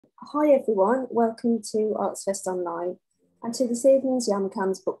Hi everyone, welcome to ArtsFest Online and to this evening's Yam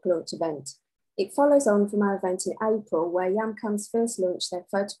Cams book launch event. It follows on from our event in April where Yam Cams first launched their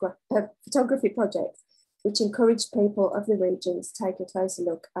photography project, which encouraged people of the region to take a closer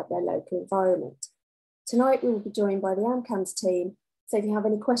look at their local environment. Tonight we will be joined by the Yam Cams team, so if you have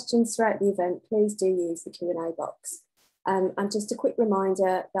any questions throughout the event, please do use the Q&A box. And just a quick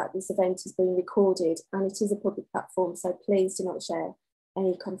reminder that this event is being recorded and it is a public platform, so please do not share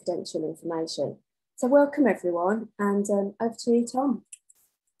any confidential information. So welcome everyone, and over to you, Tom.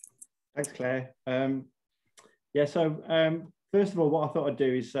 Thanks, Claire. First of all, what I thought I'd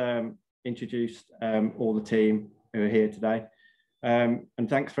do is introduce all the team who are here today. And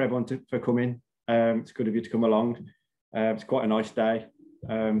thanks for everyone for coming. It's good of you to come along. It's quite a nice day.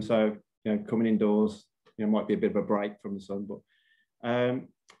 So, you know, coming indoors, you know, might be a bit of a break from the sun. But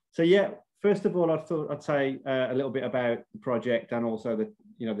first of all, I thought I'd say a little bit about the project and also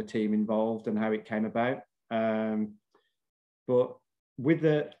the team involved and how it came about. But with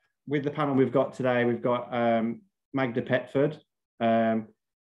the panel we've got today, we've got Magda Petford.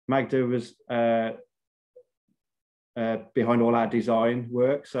 Magda was behind all our design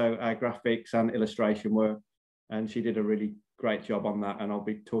work, so our graphics and illustration work, and she did a really great job on that. And I'll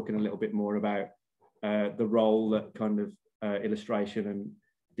be talking a little bit more about the role that kind of illustration and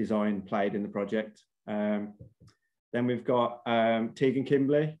design played in the project. Then we've got Tegan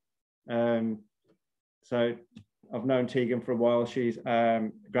Kimberley. So I've known Tegan for a while. She's a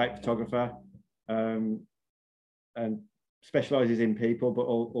great photographer and specialises in people, but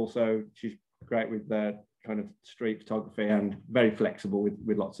also she's great with the kind of street photography and very flexible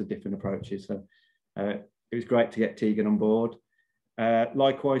with lots of different approaches. So it was great to get Tegan on board.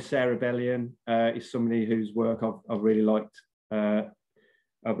 Likewise, Sarah Bellion is somebody whose work I've really liked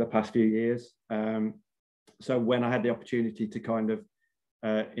over the past few years. So when I had the opportunity to kind of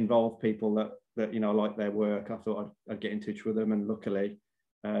involve people that you know like their work, I thought I'd get in touch with them, and luckily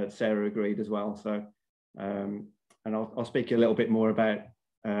Sarah agreed as well. So and I'll speak a little bit more about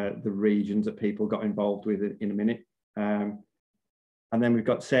the regions that people got involved with in a minute. And then we've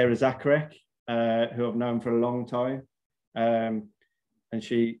got Sarah Zacharek, who I've known for a long time, and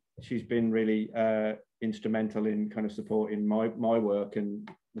she's been really instrumental in kind of supporting my work. And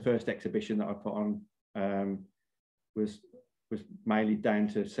the first exhibition that I put on was mainly down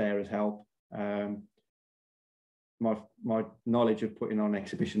to Sarah's help. My knowledge of putting on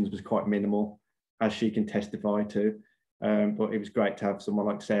exhibitions was quite minimal, as she can testify to, but it was great to have someone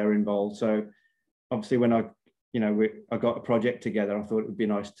like Sarah involved. So obviously when I got a project together, I thought it would be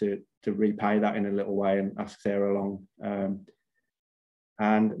nice to repay that in a little way and ask Sarah along.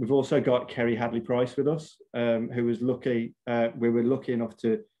 And we've also got Kerry Hadley-Pryce with us, who was lucky. We were lucky enough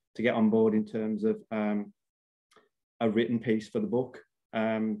to get on board in terms of a written piece for the book.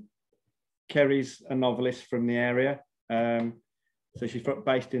 Kerry's a novelist from the area, so she's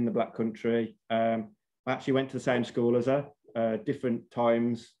based in the Black Country. I actually went to the same school as her, different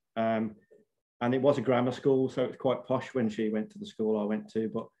times, and it was a grammar school, so it was quite posh when she went to the school I went to.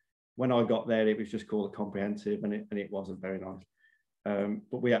 But when I got there, it was just called a comprehensive, and it wasn't very nice.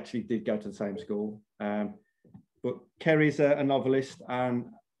 But we actually did go to the same school. But Kerry's a novelist, and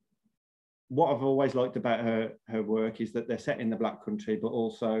what I've always liked about her work is that they're set in the Black Country, but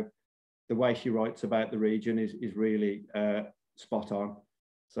also the way she writes about the region is really spot on.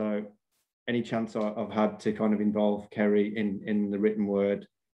 So any chance I've had to kind of involve Kerry in the written word,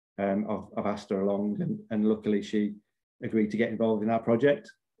 I've asked her along, and luckily she agreed to get involved in our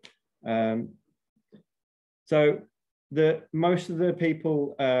project. So most of the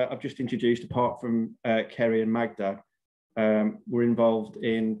people I've just introduced, apart from Kerry and Magda, were involved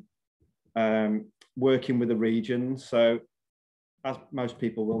in working with the regions. So as most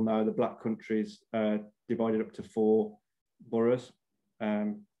people will know, the Black Country is divided up to 4 boroughs,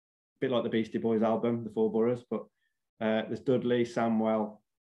 a bit like the Beastie Boys album, the 4 boroughs, but there's Dudley, Sandwell,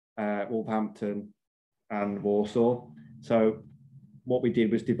 Wolverhampton and Walsall. So what we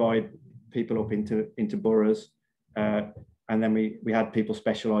did was divide people up into boroughs, and then we had people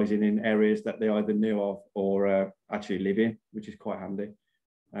specialising in areas that they either knew of or actually live in, which is quite handy.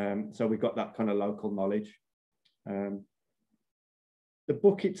 So we got that kind of local knowledge. The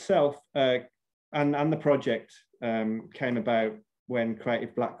book itself and the project came about when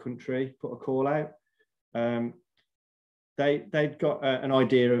Creative Black Country put a call out. They'd got an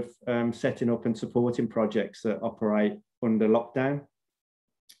idea of setting up and supporting projects that operate under lockdown.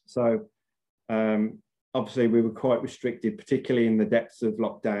 So obviously we were quite restricted, particularly in the depths of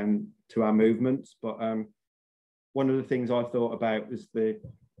lockdown, to our movements. But one of the things I thought about was the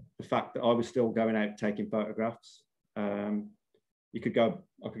fact that I was still going out taking photographs. I could go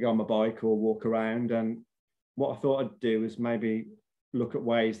on my bike or walk around. And what I thought I'd do is maybe look at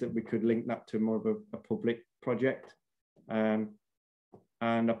ways that we could link that to more of a public project. And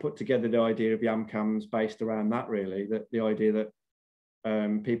I put together the idea of Yam Cams based around that, really, that the idea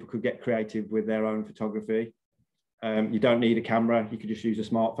that people could get creative with their own photography. You don't need a camera, you could just use a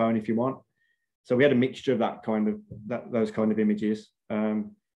smartphone if you want. So we had a mixture of those kind of images. But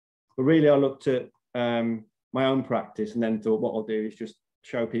really I looked at my own practice and then thought what I'll do is just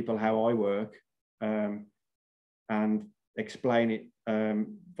show people how I work and explain it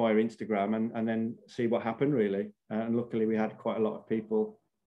via Instagram and then see what happened, really. And luckily we had quite a lot of people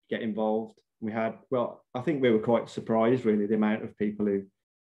get involved. We had, well, I think we were quite surprised, really, the amount of people who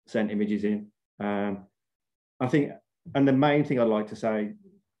sent images in. I think, and the main thing I'd like to say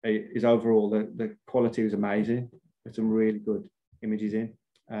is overall the quality was amazing. There's some really good images in.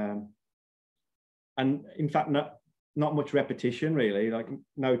 And in fact, not much repetition, really, like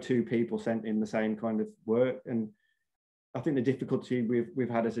no two people sent in the same kind of work. And I think the difficulty we've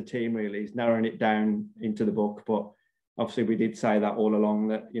had as a team, really, is narrowing it down into the book. But obviously we did say that all along,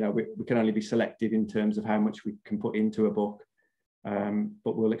 that, you know, we can only be selective in terms of how much we can put into a book.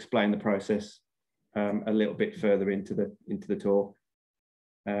 But we'll explain the process a little bit further into the talk.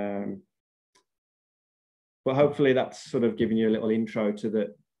 But hopefully that's sort of giving you a little intro to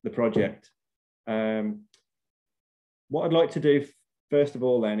the project. What I'd like to do first of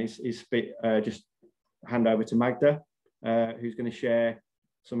all then is just hand over to Magda, who's going to share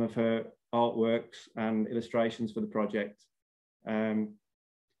some of her artworks and illustrations for the project.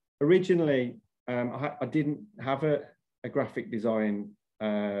 Originally, I didn't have a graphic design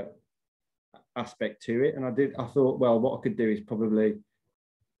aspect to it, and I thought, well, what I could do is probably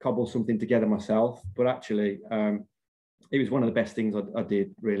cobble something together myself. But actually, it was one of the best things I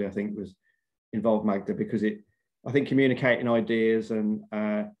did, really. I think was involve Magda, because I think communicating ideas and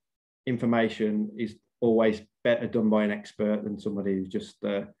information is always better done by an expert than somebody who's just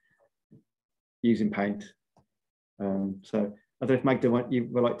using paint. So I don't know if Magda, you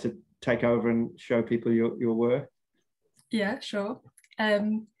would like to take over and show people your work? Yeah, sure.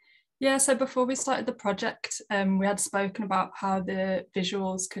 Yeah, so before we started the project, we had spoken about how the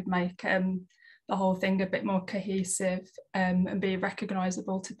visuals could make the whole thing a bit more cohesive and be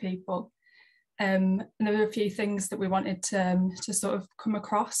recognisable to people. And there were a few things that we wanted to sort of come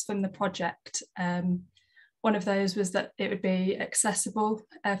across from the project. One of those was that it would be accessible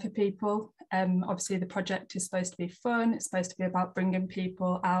for people. Obviously, the project is supposed to be fun. It's supposed to be about bringing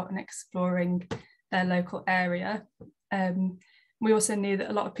people out and exploring their local area. We also knew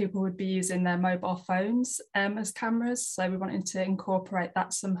that a lot of people would be using their mobile phones as cameras, so we wanted to incorporate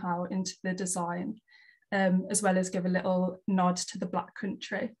that somehow into the design, as well as give a little nod to the Black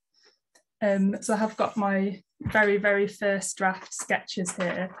Country. So I have got my very, very first draft sketches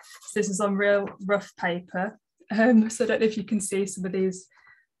here. So this is on real rough paper. So I don't know if you can see some of these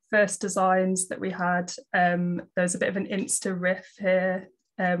first designs that we had. There's a bit of an Insta riff here,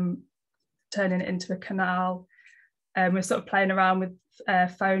 turning it into a canal. We're sort of playing around with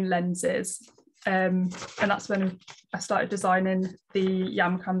phone lenses. And that's when I started designing the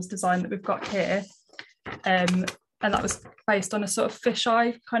Yam Cams design that we've got here. And that was based on a sort of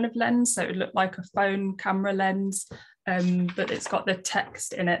fisheye kind of lens. So it would look like a phone camera lens, but it's got the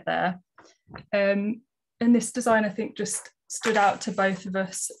text in it there. And this design, I think, just stood out to both of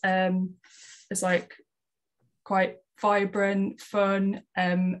us as like quite vibrant, fun,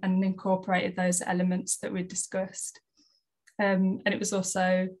 and incorporated those elements that we discussed. And it was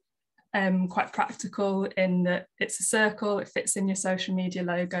also quite practical in that it's a circle, it fits in your social media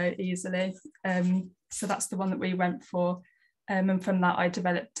logo easily. So that's the one that we went for. And from that, I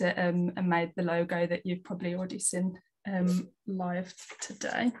developed it and made the logo that you've probably already seen live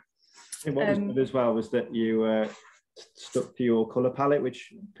today. And what was good as well was that you stuck to your colour palette,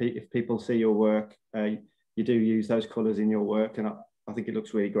 which if people see your work, you do use those colours in your work, and I think it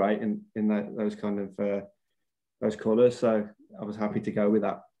looks really great in those kind of those colours. So I was happy to go with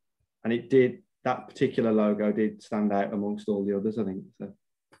that, and it did. That particular logo did stand out amongst all the others, I think. So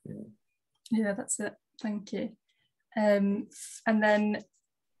yeah, that's it. Thank you. And then,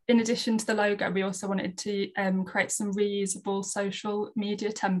 in addition to the logo, we also wanted to create some reusable social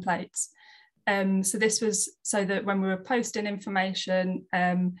media templates. So this was so that when we were posting information,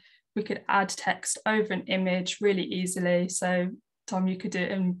 we could add text over an image really easily. So Tom, you could do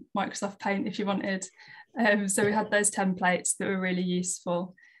it in Microsoft Paint if you wanted. So we had those templates that were really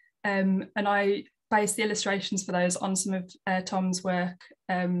useful. And I based the illustrations for those on some of Tom's work,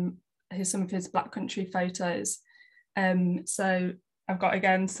 some of his Black Country photos. So I've got,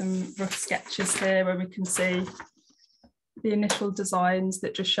 again, some rough sketches here where we can see the initial designs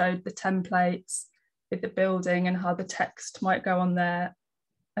that just showed the templates with the building and how the text might go on there.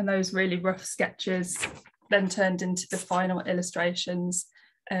 And those really rough sketches then turned into the final illustrations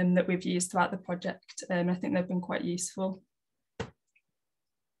that we've used throughout the project. I think they've been quite useful.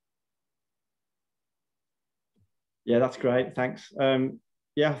 Yeah, that's great. Thanks.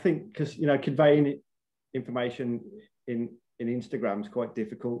 Yeah, I think because, you know, conveying information in Instagram is quite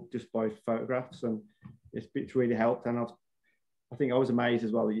difficult just by photographs, and it's really helped. And I think I was amazed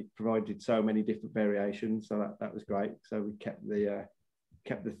as well that you provided so many different variations. So that was great. So we kept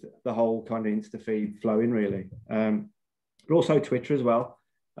the whole kind of Insta feed flowing really. But also Twitter as well.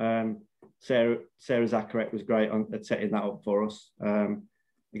 Sarah Zacharet was great at setting that up for us.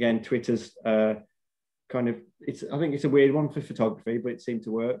 Again, Twitter's kind of, I think it's a weird one for photography, but it seemed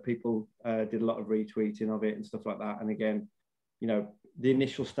to work. People did a lot of retweeting of it and stuff like that. And again, you know, the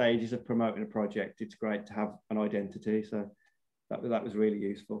initial stages of promoting a project, it's great to have an identity. So that was really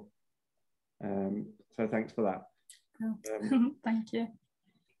useful. So thanks for that. Thank you.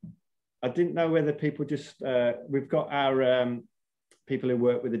 I didn't know whether people just, we've got our people who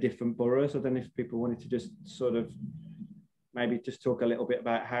work with the different boroughs. I don't know if people wanted to just sort of maybe just talk a little bit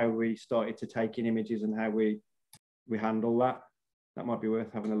about how we started to take in images and how we handle that. That might be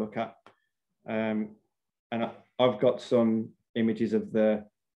worth having a look at. And I've got some images of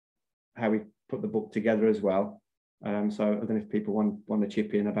how we put the book together as well. So I don't know if people want to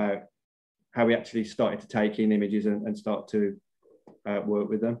chip in about how we actually started to take in images and start to work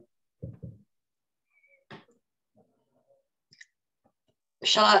with them.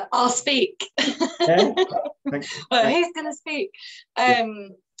 I'll speak. Yeah. Well, who's going to speak?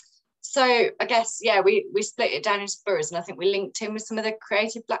 So I guess, yeah, we split it down into boroughs, and I think we linked in with some of the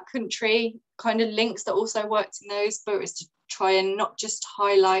Creative Black Country kind of links that also worked in those boroughs to try and not just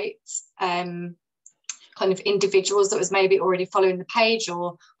highlight kind of individuals that was maybe already following the page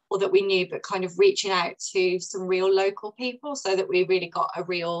or that we knew, but kind of reaching out to some real local people so that we really got a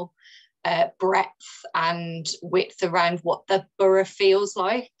real breadth and width around what the borough feels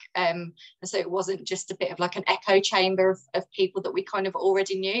like, and so it wasn't just a bit of like an echo chamber of people that we kind of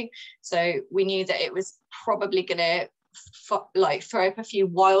already knew. So we knew that it was probably going to throw up a few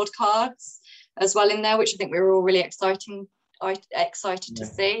wild cards as well in there, which I think we were all really excited to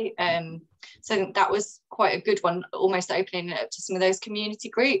see. So I think that was quite a good one, almost opening it up to some of those community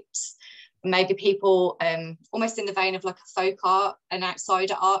groups. Maybe people almost in the vein of like a folk art and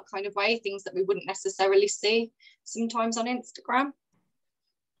outsider art kind of way, things that we wouldn't necessarily see sometimes on Instagram.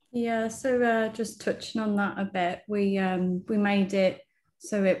 Yeah, so just touching on that a bit, we made it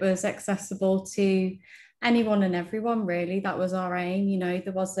so it was accessible to anyone and everyone really. That was our aim, you know.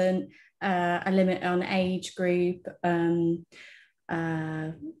 There wasn't a limit on age group,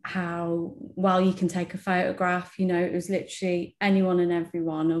 how well you can take a photograph, you know. It was literally anyone and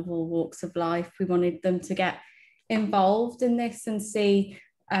everyone of all walks of life. We wanted them to get involved in this and see,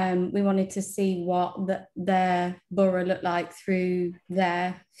 we wanted to see what their borough looked like through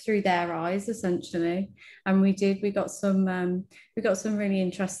their eyes essentially. And we got some really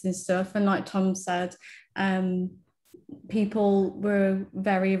interesting stuff, and like Tom said, people were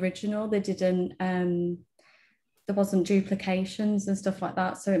very original. They didn't there wasn't duplications and stuff like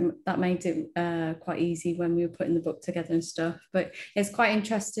that, so that made it quite easy when we were putting the book together and stuff. But it's quite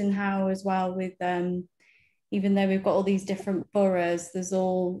interesting how as well with even though we've got all these different boroughs, there's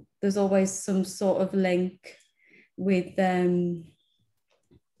always some sort of link with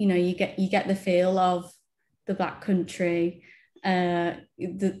you know, you get the feel of the Black Country.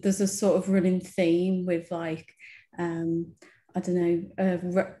 There's a sort of running theme with like I don't know, a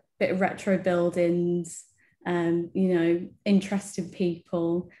bit of retro buildings, you know, interesting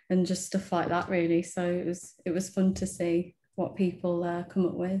people and just stuff like that really. So it was fun to see what people come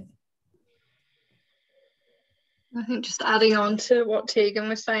up with. I think just adding on to what Tegan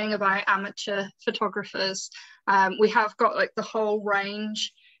was saying about amateur photographers, we have got like the whole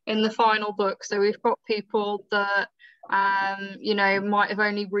range in the final book. So we've got people that you know, might have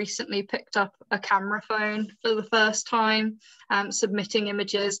only recently picked up a camera phone for the first time, submitting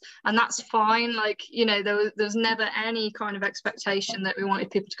images, and that's fine. Like, you know, there's never any kind of expectation that we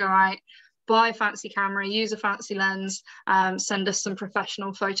wanted people to go out, buy a fancy camera, use a fancy lens, send us some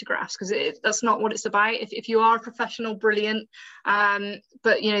professional photographs, because that's not what it's about. If you are a professional, brilliant,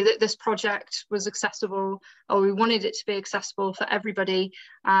 but you know, this project was accessible, or we wanted it to be accessible for everybody.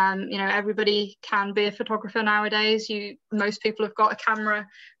 You know, everybody can be a photographer nowadays. Most people have got a camera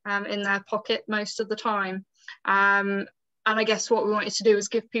in their pocket most of the time, and I guess what we wanted to do is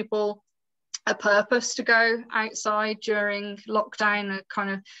give people a purpose to go outside during lockdown, a kind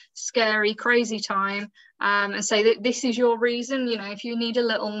of scary, crazy time, and say that this is your reason. You know, if you need a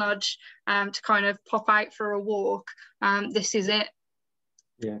little nudge to kind of pop out for a walk, this is it.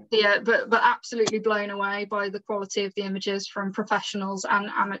 Yeah, but absolutely blown away by the quality of the images from professionals and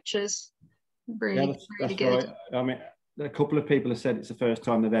amateurs. Really, really good. Right. I mean, a couple of people have said it's the first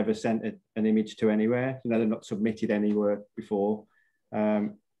time they've ever sent an image to anywhere. You know, they've not submitted any work before,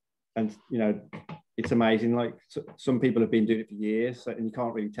 and you know, it's amazing. Like some people have been doing it for years, and you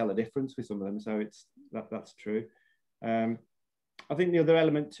can't really tell the difference with some of them. So that's true. I think the other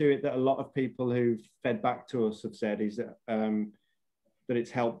element to it that a lot of people who've fed back to us have said is that that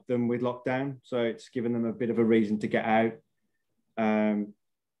it's helped them with lockdown. So it's given them a bit of a reason to get out. And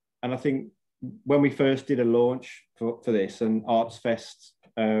I think when we first did a launch for this, and ArtsFest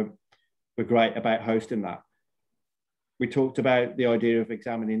were great about hosting that, we talked about the idea of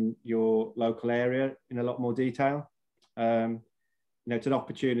examining your local area in a lot more detail. You know, it's an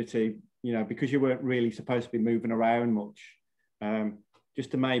opportunity, you know, because you weren't really supposed to be moving around much,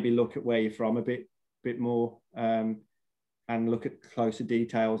 just to maybe look at where you're from a bit more, and look at closer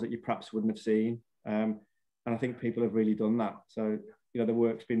details that you perhaps wouldn't have seen. And I think people have really done that. So, you know, the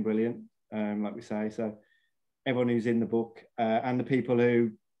work's been brilliant, like we say. So everyone who's in the book and the people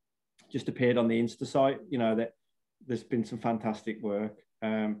who just appeared on the Insta site, you know, that there's been some fantastic work.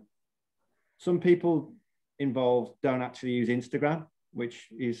 Some people involved don't actually use Instagram, which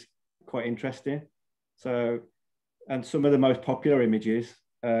is quite interesting. So, and some of the most popular images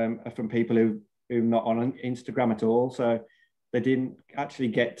are from people who are not on Instagram at all. So they didn't actually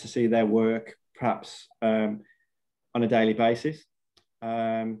get to see their work perhaps on a daily basis.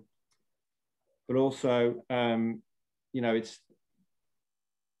 But also, you know, it's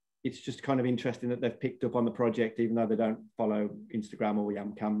just kind of interesting that they've picked up on the project, even though they don't follow Instagram or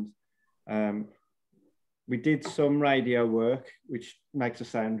Yam Cams. We did some radio work, which makes us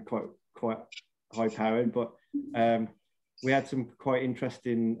sound quite high-powered, but we had some quite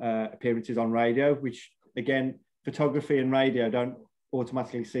interesting appearances on radio, which, again, photography and radio don't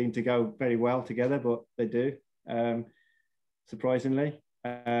automatically seem to go very well together, but they do, surprisingly.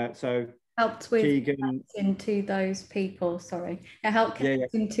 So helped with connecting to those people. Sorry, it helped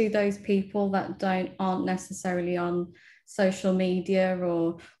connecting to those people that aren't necessarily on social media,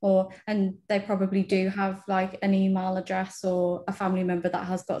 and they probably do have like an email address or a family member that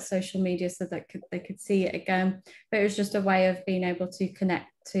has got social media, so that they could see it again. But it was just a way of being able to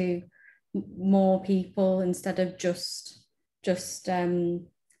connect to more people instead of just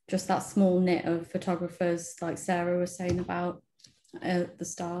that small knit of photographers, like Sarah was saying about at the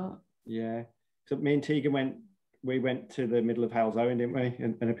start. Yeah, so me and Tegan went to the middle of Hales Owen, didn't we,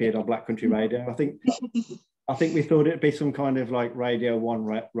 and appeared on Black Country Radio. I think we thought it'd be some kind of like Radio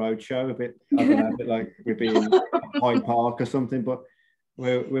 1 road show, a bit, I don't know, a bit like we'd be in Hyde Park or something, but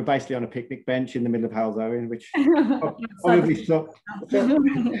we're basically on a picnic bench in the middle of Hales Owen, which probably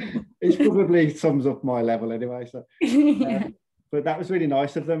it probably sums up my level anyway. So, but that was really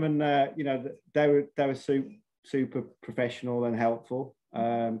nice of them, and you know, they were super professional and helpful,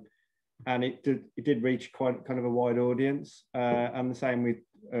 and it did reach quite kind of a wide audience, and the same with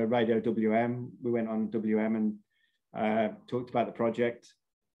Radio WM. We went on WM and talked about the project,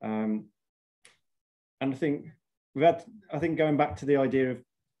 and I think going back to the idea of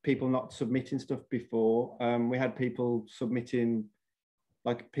people not submitting stuff before, we had people submitting,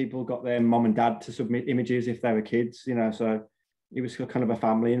 like people got their mom and dad to submit images if they were kids, you know, so it was kind of a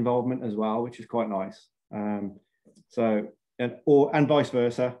family involvement as well, which is quite nice. So, and vice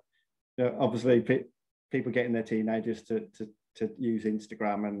versa. Obviously, people getting their teenagers to use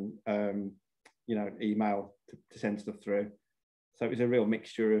Instagram and you know, email to send stuff through. So it was a real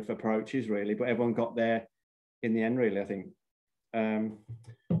mixture of approaches, really, but everyone got there in the end, really, I think.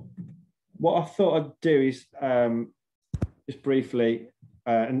 What I thought I'd do is just briefly,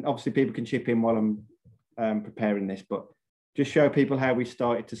 and obviously people can chip in while I'm preparing this, but just show people how we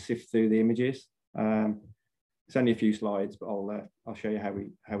started to sift through the images. It's only a few slides, but I'll show you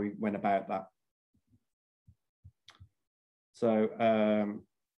how we went about that. So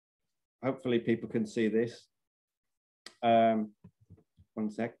hopefully people can see this. One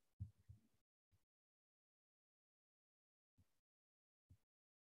sec.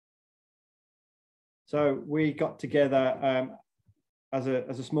 So we got together as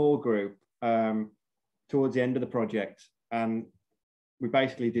a small group towards the end of the project, and we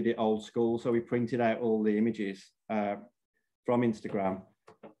basically did it old school. So we printed out all the images from Instagram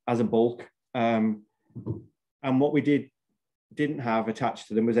as a bulk, and what we didn't have attached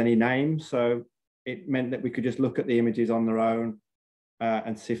to them was any names. So it meant that we could just look at the images on their own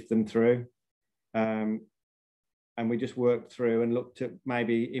and sift them through. And we just worked through and looked at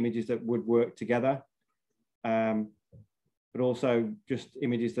maybe images that would work together. but also just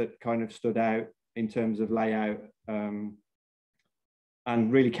images that kind of stood out in terms of layout and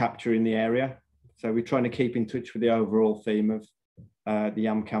really capturing the area. So we're trying to keep in touch with the overall theme of the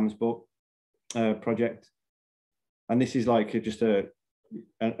Yam Cams book project. And this is like just an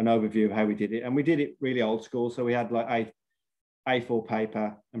overview of how we did it. And we did it really old school. So we had like A4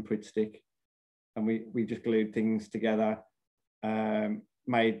 paper and Pritt stick, and we just glued things together,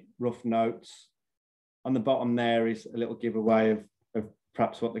 made rough notes. On the bottom there is a little giveaway of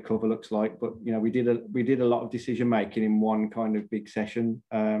perhaps what the cover looks like. But you know, we did a lot of decision making in one kind of big session,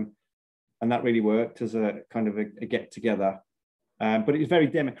 and that really worked as a kind of a get together. But it was very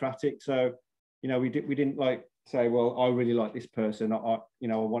democratic. So you know, we didn't like say, well, I really like this person. I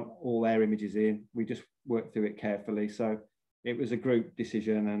want all their images in. We just worked through it carefully. So it was a group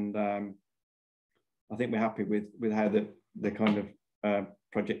decision, and I think we're happy with how the kind of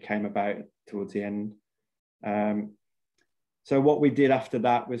project came about towards the end. So what we did after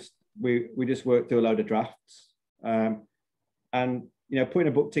that was we just worked through a load of drafts, and you know, putting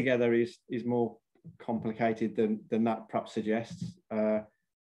a book together is more complicated than that perhaps suggests.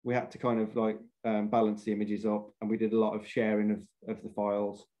 We had to kind of like balance the images up, and we did a lot of sharing of the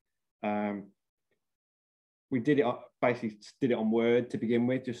files. We basically did it on Word to begin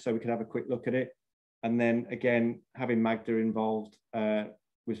with, just so we could have a quick look at it. And then again, having Magda involved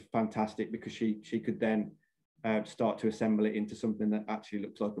was fantastic, because she could then start to assemble it into something that actually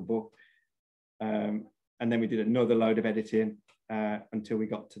looks like a book. And then we did another load of editing until we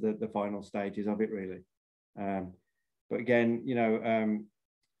got to the final stages of it, really. But again, you know,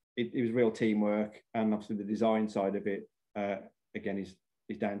 it was real teamwork, and obviously the design side of it, again,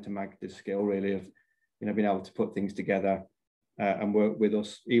 is down to Magda's skill, really, of, you know, being able to put things together and work with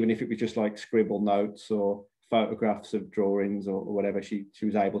us, even if it was just like scribble notes or photographs of drawings or whatever. She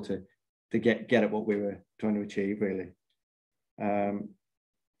was able to get at what we were trying to achieve, really.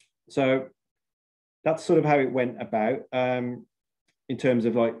 So that's sort of how it went about. In terms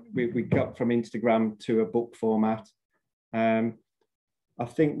of like, we got from Instagram to a book format. I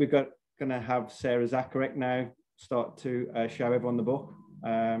think we're going to have Sarah Zacharek now start to show everyone the book.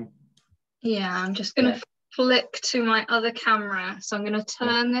 Yeah, I'm just going to flick to my other camera. So I'm going to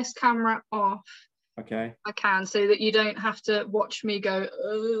turn this camera off. Okay. I can, so that you don't have to watch me go,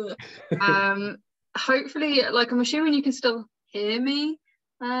 ugh. Hopefully, like, I'm assuming you can still hear me.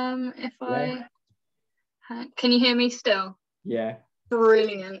 If I can, you hear me still? Yeah.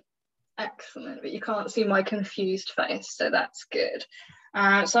 Brilliant. Excellent. But you can't see my confused face, so that's good.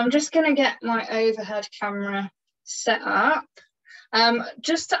 So I'm just going to get my overhead camera set up.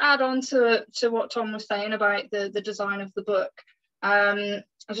 Just to add on to what Tom was saying about the design of the book, I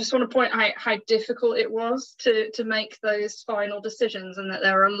just want to point out how difficult it was to make those final decisions, and that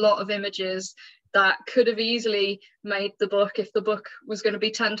there are a lot of images that could have easily made the book if the book was going to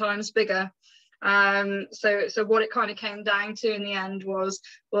be 10 times bigger. So what it kind of came down to in the end was,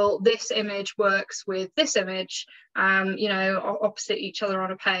 well, this image works with this image, you know, opposite each other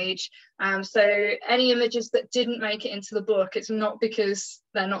on a page. So any images that didn't make it into the book, it's not because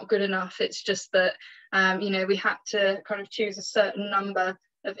they're not good enough. It's just that, you know, we had to kind of choose a certain number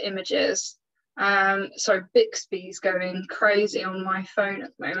of images. Sorry, Bixby's going crazy on my phone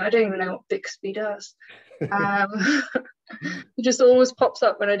at the moment. I don't even know what Bixby does. He just always pops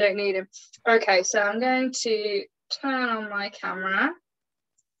up when I don't need him. Okay, so I'm going to turn on my camera.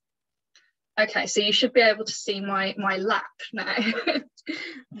 Okay, so you should be able to see my lap now.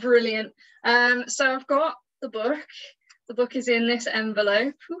 Brilliant. So I've got the book. The book is in this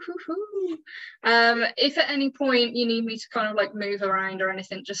envelope. If at any point you need me to kind of like move around or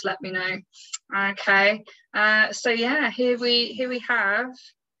anything, just let me know. Okay. So yeah, here we have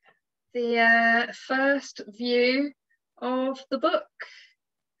the first view of the book.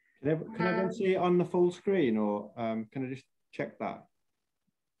 Can everyone see it on the full screen, or can I just check that?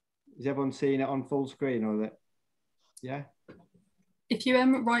 Is everyone seeing it on full screen, or that? Yeah. If you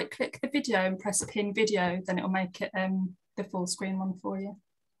right click the video and press pin video, then it'll make it the full screen one for you.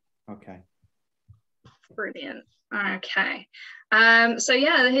 Okay. Brilliant. Okay. So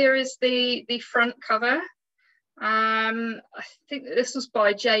yeah, here is the front cover. I think that this was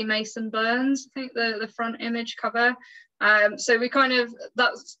by J. Mason Burns. I think the front image cover. So we kind of,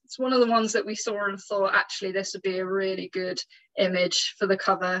 that's one of the ones that we saw and thought, actually, this would be a really good image for the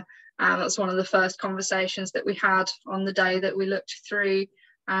cover. That's one of the first conversations that we had on the day that we looked through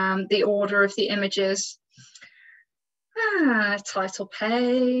the order of the images. Title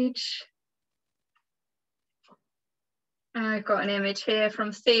page. I've got an image here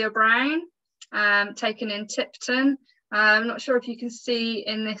from Thea Brown, taken in Tipton. I'm not sure if you can see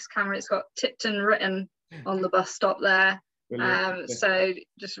in this camera, it's got Tipton written on the bus stop there. So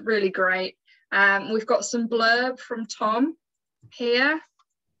just really great. We've got some blurb from Tom here,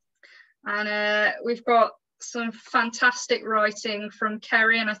 and we've got some fantastic writing from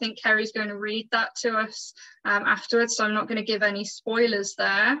Kerry, and I think Kerry's going to read that to us afterwards, so I'm not going to give any spoilers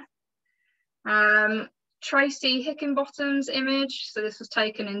there. Tracy Hickenbottom's image, so this was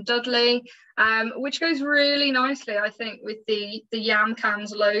taken in Dudley, which goes really nicely, I think, with the Yam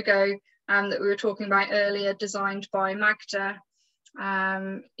Cams logo that we were talking about earlier, designed by Magda.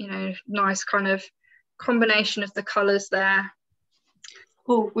 You know, nice kind of combination of the colours there.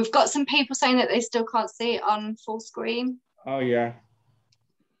 Oh, we've got some people saying that they still can't see it on full screen. Oh yeah.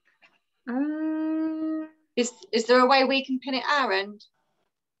 Is there a way we can pin it our end?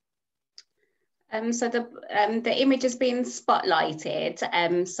 So the image has been spotlighted,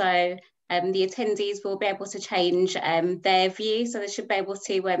 so the attendees will be able to change their view, so they should be able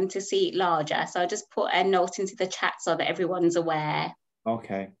to see it larger. So I'll just put a note into the chat so that everyone's aware.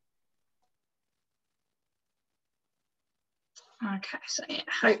 Okay. Okay, so yeah,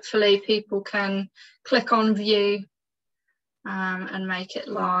 hopefully people can click on view and make it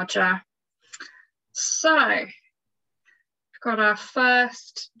larger. So we've got our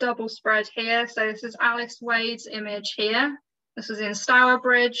first double spread here. So this is Alice Wade's image here. This was in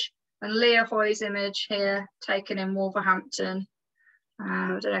Stourbridge, and Leah Hoy's image here, taken in Wolverhampton.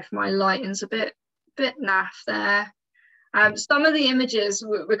 I don't know if my lighting's a bit naff there. Some of the images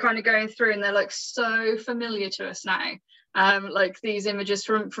we're kind of going through, and they're like so familiar to us now. Like these images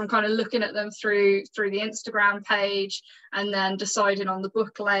from kind of looking at them through the Instagram page and then deciding on the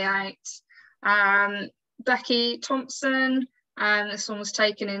book layout. Becky Thompson, this one was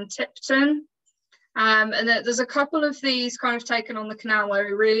taken in Tipton. And there's a couple of these kind of taken on the canal where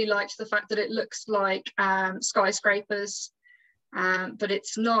we really liked the fact that it looks like skyscrapers, but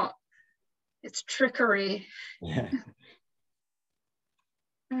it's not, it's trickery. Yeah.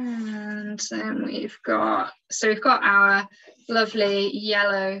 And then we've got our lovely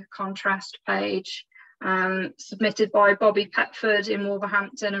yellow contrast page, submitted by Bobby Petford in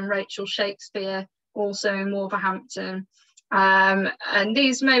Wolverhampton and Rachel Shakespeare also in Wolverhampton. And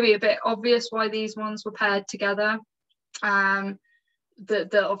these may be a bit obvious why these ones were paired together. Obviously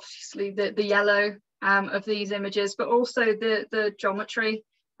the yellow of these images, but also the geometry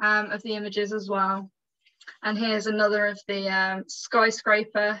of the images as well. And here's another of the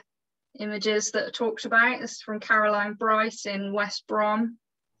skyscraper images that are talked about. This is from Caroline Bryce in West Brom.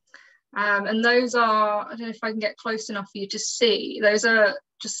 And those are, I don't know if I can get close enough for you to see, those are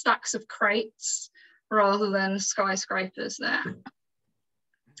just stacks of crates rather than skyscrapers there.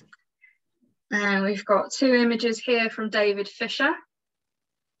 And we've got two images here from David Fisher.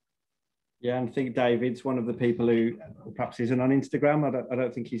 Yeah, and I think David's one of the people who perhaps isn't on Instagram. I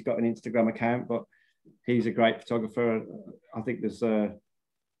don't think he's got an Instagram account, but he's a great photographer. I think there's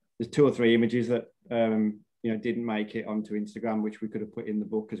 2 or 3 images that you know, didn't make it onto Instagram, which we could have put in the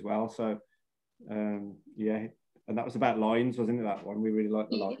book as well. So yeah, and that was about lines, wasn't it? That one we really liked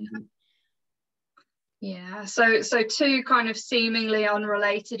the lines. Yeah. So 2 kind of seemingly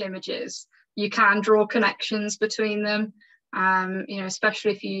unrelated images. You can draw connections between them. You know,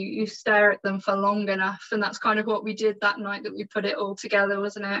 especially if you stare at them for long enough, and that's kind of what we did that night that we put it all together,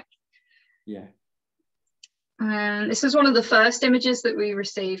 wasn't it? Yeah. This was one of the first images that we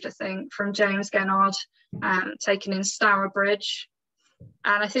received, I think, from James Gennard, taken in Stourbridge.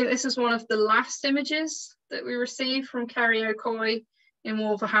 And I think this is one of the last images that we received from Kerry O'Coy in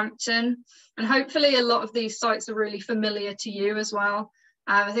Wolverhampton. And hopefully a lot of these sites are really familiar to you as well.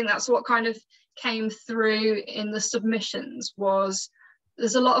 I think that's what kind of came through in the submissions, was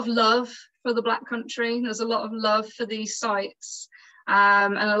there's a lot of love for the Black Country. There's a lot of love for these sites,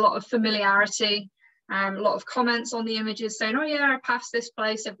 and a lot of familiarity. A lot of comments on the images saying, oh yeah, I pass this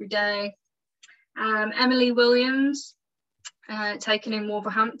place every day. Emily Williams, taken in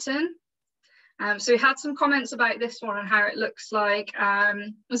Wolverhampton. So we had some comments about this one and how it looks like,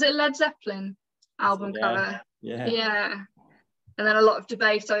 was it Led Zeppelin album cover? Yeah. Yeah. And then a lot of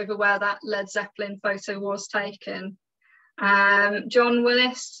debate over where that Led Zeppelin photo was taken. John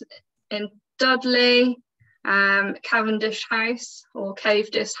Willis in Dudley, Cavendish House or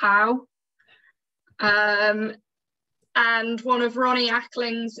Cavendish Howe. And one of Ronnie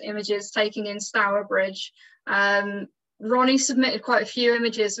Ackling's images taken in Stourbridge. Ronnie submitted quite a few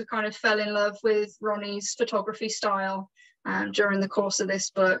images. We kind of fell in love with Ronnie's photography style during the course of this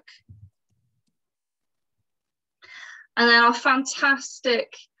book. And then our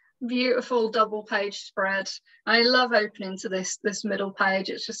fantastic, beautiful double page spread. I love opening to this middle page.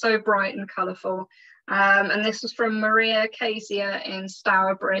 It's just so bright and colourful. And this was from Maria Casia in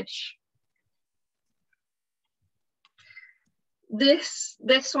Stourbridge. This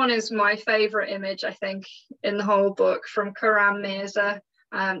one is my favourite image, I think, in the whole book, from Karam Mirza,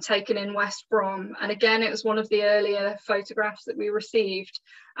 taken in West Brom. And again, it was one of the earlier photographs that we received.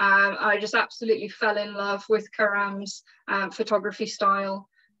 I just absolutely fell in love with Karam's photography style.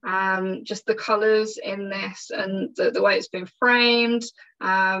 Just the colours in this and the way it's been framed,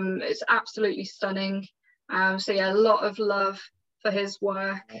 it's absolutely stunning. So yeah, a lot of love for his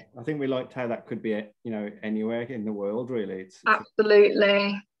work. I think we liked how that could be, you know, anywhere in the world, really. It's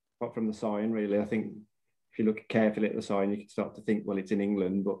absolutely. Apart from the sign, really, I think if you look carefully at the sign, you can start to think, well, it's in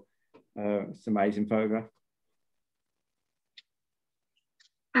England, but it's an amazing photograph.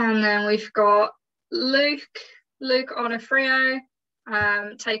 And then we've got Luke Onofrio,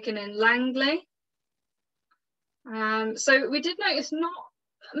 taken in Langley. So we did notice not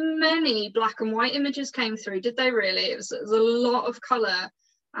many black and white images came through, did they really? It was a lot of colour,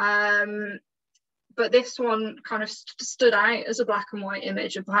 but this one kind of stood out as a black and white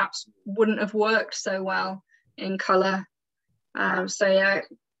image and perhaps wouldn't have worked so well in colour. So yeah,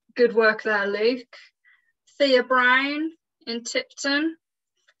 good work there, Luke. Thea Brown in Tipton.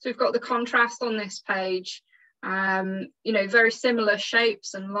 So we've got the contrast on this page, you know, very similar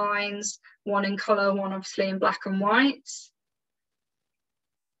shapes and lines, one in colour, one obviously in black and white.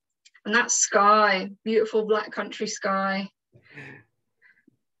 And that sky, beautiful black country sky.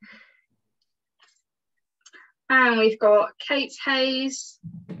 And we've got Kate Hayes,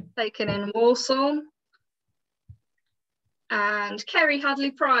 taken in Walsall. And Kerry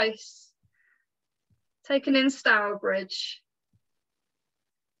Hadley-Pryce, taken in Stourbridge.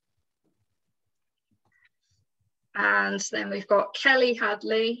 And then we've got Kelly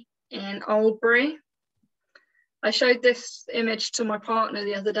Hadley in Oldbury. I showed this image to my partner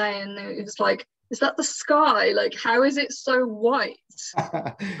the other day and it was like, is that the sky? Like, how is it so white?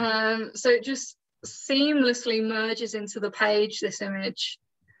 So it just seamlessly merges into the page, this image.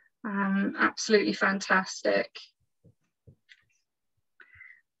 Absolutely fantastic.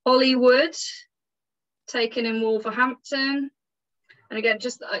 Ollie Wood, taken in Wolverhampton. And again,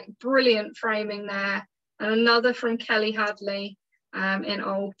 just like brilliant framing there. And another from Kelly Hadley in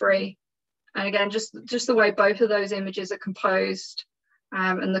Oldbury. And again, just the way both of those images are composed,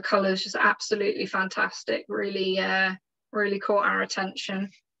 and the colours just absolutely fantastic. Really, really caught our attention.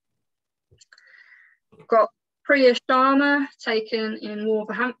 We've got Priya Sharma, taken in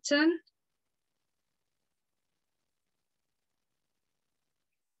Wolverhampton.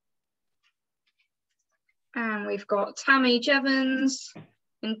 And we've got Tammy Jevons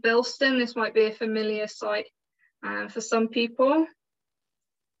in Bilston. This might be a familiar site for some people.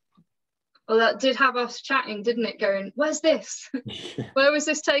 Well, that did have us chatting, didn't it? Going, where's this? Where was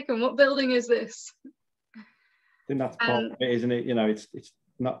this taken? What building is this? I think that's part of it, isn't it? You know,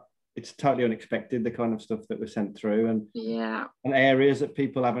 it's totally unexpected, the kind of stuff that was sent through, and yeah, and areas that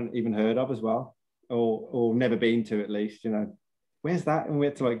people haven't even heard of as well, or never been to, at least. You know, where's that? And we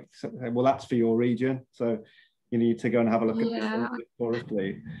had to like, well, that's for your region, so you need to go and have a look at this for us,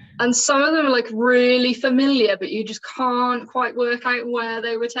 please. And some of them are like really familiar, but you just can't quite work out where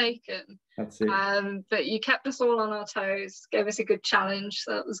they were taken. That's it. But you kept us all on our toes, gave us a good challenge,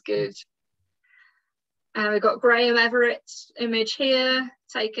 so that was good. And we've got Graham Everett's image here,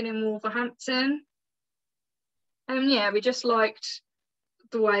 taken in Wolverhampton. And yeah, we just liked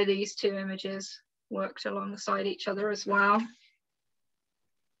the way these two images worked alongside each other as well.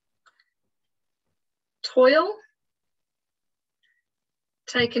 Toil,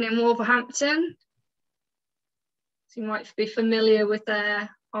 taken in Wolverhampton. So you might be familiar with their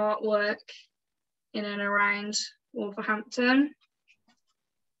artwork in and around Wolverhampton.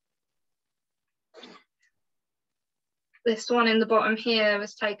 This one in the bottom here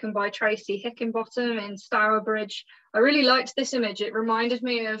was taken by Tracy Hickenbottom in Stourbridge. I really liked this image. It reminded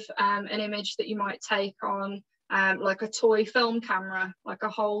me of an image that you might take on like a toy film camera, like a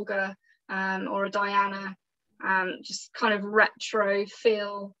Holga or a Diana, just kind of retro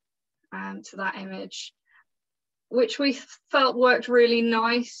feel to that image, which we felt worked really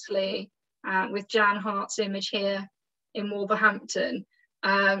nicely with Jan Hart's image here in Wolverhampton.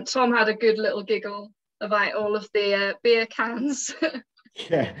 Tom had a good little giggle about all of the beer cans.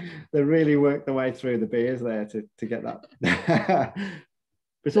 Yeah, they really worked their way through the beers there to get that. But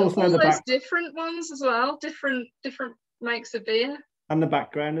it's also all the those different ones as well, different makes of beer. And the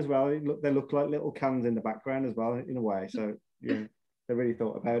background as well. They look like little cans in the background as well, in a way. So yeah, they really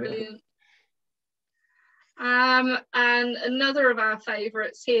thought about Brilliant. It. And another of our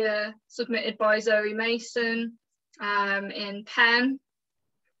favourites here, submitted by Zoe Mason in Penn.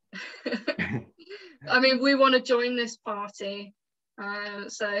 I mean, we want to join this party.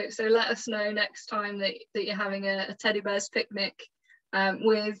 So let us know next time that you're having a teddy bear's picnic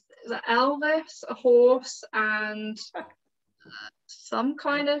with Elvis, a horse, and some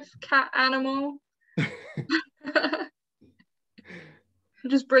kind of cat animal.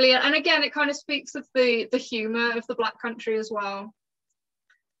 Just brilliant. And again, it kind of speaks of the humour of the Black Country as well.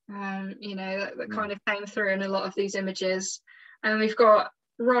 You know, that kind of came through in a lot of these images. And we've got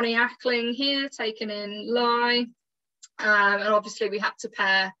Ronnie Ackling here taken in Lie. And obviously we had to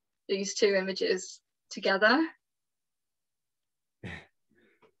pair these two images together.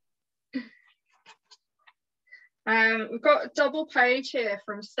 We've got a double page here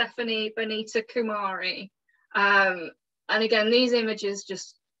from Stephanie Benita Kumari. And again, these images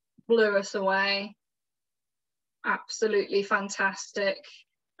just blew us away. Absolutely fantastic.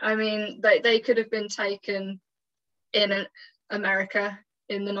 I mean, they could have been taken in America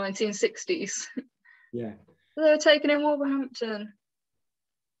in the 1960s. Yeah. They were taken in Wolverhampton.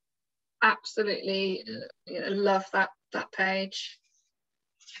 Absolutely, love that page.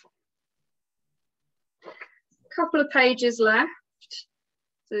 A couple of pages left.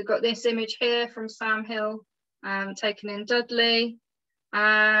 So we've got this image here from Sam Hill, taken in Dudley.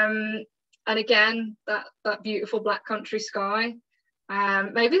 And again, that beautiful Black Country sky.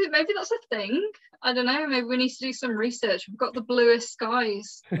 Maybe that's a thing. I don't know. Maybe we need to do some research. We've got the bluest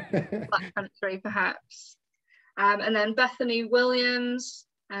skies, Black Country, perhaps. And then Bethany Williams,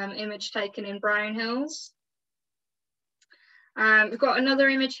 image taken in Brown Hills. We've got another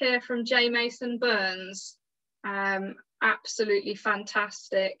image here from J. Mason Burns. Absolutely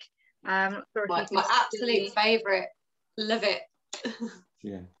fantastic. My absolute favourite. Love it.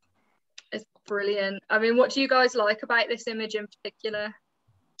 Yeah. It's brilliant. I mean, what do you guys like about this image in particular?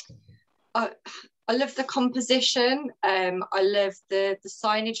 I love the composition. I love the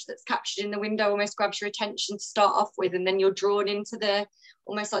signage that's captured in the window, almost grabs your attention to start off with, and then you're drawn into the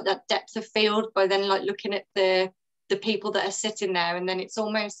almost like that depth of field by then like looking at the people that are sitting there, and then it's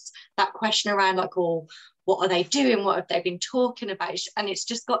almost that question around like, oh, what are they doing? What have they been talking about? And it's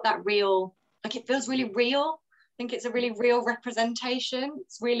just got that real, like it feels really real. I think it's a really real representation.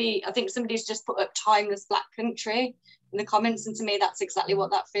 It's really, I think somebody's just put up timeless Black Country in the comments, and to me that's exactly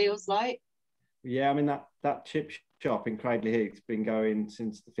what that feels like. Yeah, I mean that chip shop in Cradley Heath's been going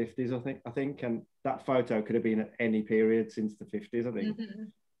since the 50s, I think, and that photo could have been at any period since the 50s, I think.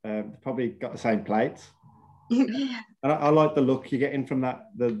 Probably got the same plates. And I like the look you're getting from that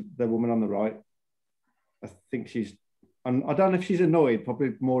the woman on the right. I think she's, I don't know if she's annoyed,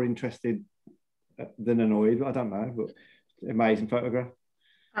 probably more interested than annoyed. I don't know, but amazing photograph.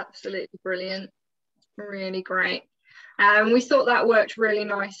 Absolutely brilliant, really great. We thought that worked really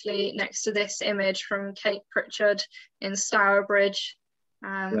nicely next to this image from Kate Pritchard in Stourbridge,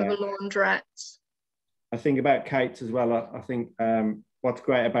 of a laundrette. I think about Kate's as well. I think what's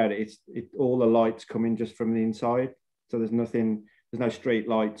great about it is all the lights coming just from the inside, so there's no street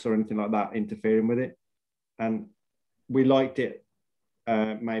lights or anything like that interfering with it, and we liked it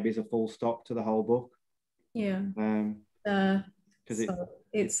maybe as a full stop to the whole book. Yeah. Because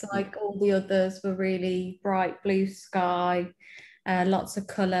it's like all the others were really bright blue sky, lots of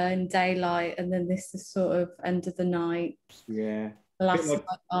colour and daylight, and then this is sort of end of the night. Yeah. Last night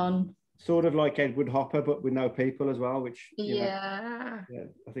on. Sort of like Edward Hopper, but with no people as well, which yeah,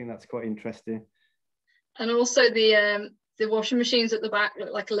 I think that's quite interesting. And also the washing machines at the back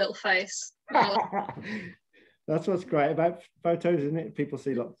look like a little face. That's what's great about photos, isn't it? People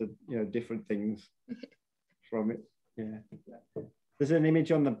see lots of different things from it. Yeah. There's an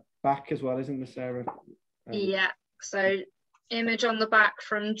image on the back as well, isn't there, Sarah? Yeah. So image on the back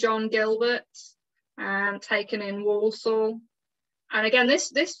from John Gilbert, taken in Walsall. And again,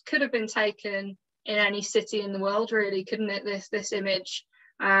 this could have been taken in any city in the world, really, couldn't it? This image.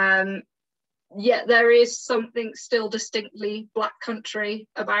 Yet there is something still distinctly Black Country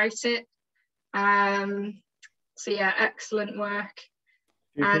about it. So yeah, excellent work.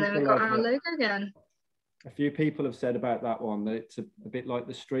 And then we've got our logo again. A few people have said about that one that it's a bit like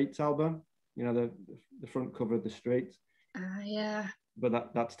the Streets album, the front cover of the Streets. Yeah.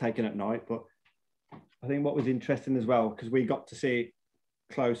 But that's taken at night. But I think what was interesting as well, because we got to see it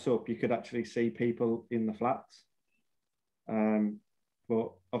close up, you could actually see people in the flats.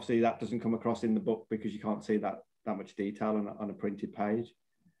 But obviously that doesn't come across in the book because you can't see that much detail on a printed page.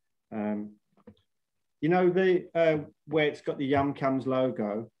 Where it's got the Yam Cams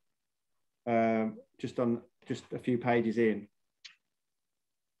logo, just a few pages in.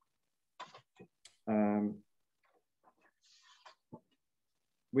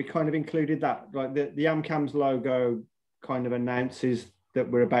 We kind of included that, like the Yam Cams logo kind of announces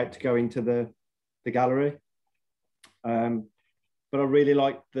that we're about to go into the gallery. but I really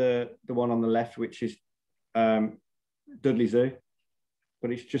like the one on the left, which is Dudley Zoo.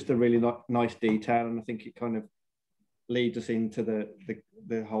 But it's just a really nice detail, and I think it kind of leads us into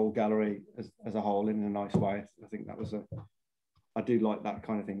the whole gallery as a whole in a nice way. I think that was I do like that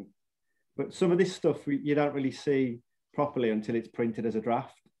kind of thing. But some of this stuff you don't really see properly until it's printed as a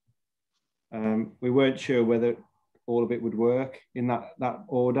draft. We weren't sure whether all of it would work in that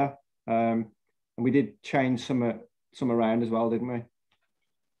order, and we did change some around as well, didn't we?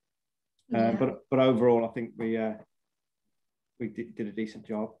 Yeah. But overall, I think we did a decent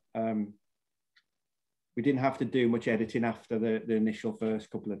job. We didn't have to do much editing after the initial first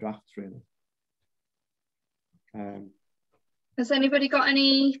couple of drafts, really. Has anybody got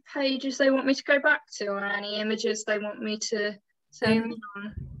any pages they want me to go back to, or any images they want me to zoom in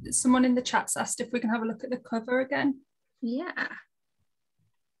on? Someone in the chat's asked if we can have a look at the cover again. Yeah.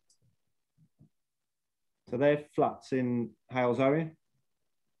 So they're flats in Halesbury.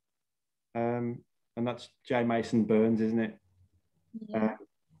 And that's J. Mason Burns, isn't it? Yeah.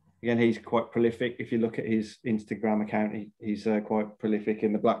 Again, he's quite prolific. If you look at his Instagram account, he's quite prolific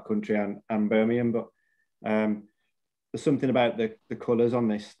in the Black Country and Birmingham. But there's something about the colours on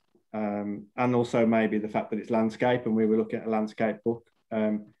this, and also maybe the fact that it's landscape, and we were looking at a landscape book.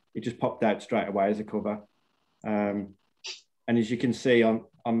 It just popped out straight away as a cover. And as you can see on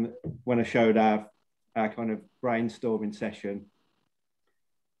when I showed our kind of brainstorming session,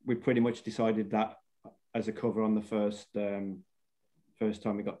 we pretty much decided that as a cover on the first time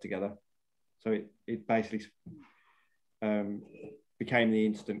we got together. So it basically became the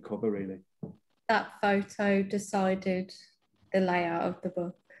instant cover, really. That photo decided the layout of the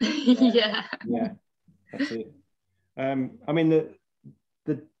book. Yeah. Yeah, that's it. I mean,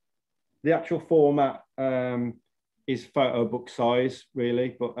 the actual format is photo book size,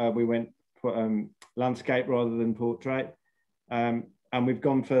 really, but we went for landscape rather than portrait. And we've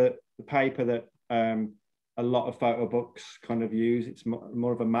gone for the paper that a lot of photo books kind of use. It's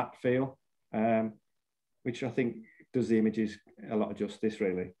more of a matte feel, which I think does the images a lot of justice,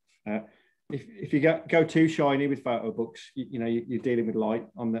 really. If you go too shiny with photo books, you're dealing with light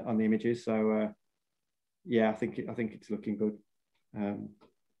on the images. So yeah, I think it's looking good.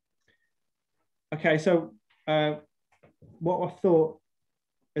 Okay, so what I thought,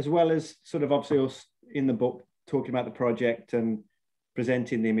 as well as sort of obviously us in the book talking about the project and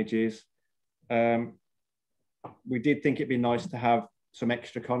presenting the images, we did think it'd be nice to have some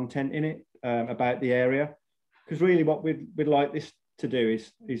extra content in it about the area, because really what we'd like this to do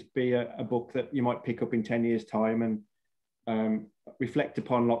is be a book that you might pick up in 10 years time and reflect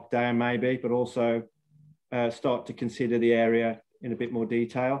upon lockdown maybe, but also start to consider the area in a bit more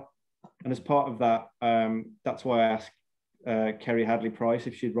detail. And as part of that, that's why I asked Kerry Hadley-Pryce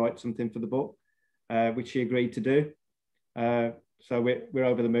if she'd write something for the book, which she agreed to do. So we're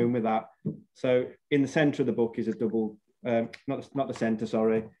over the moon with that. So in the centre of the book is a double, not the centre,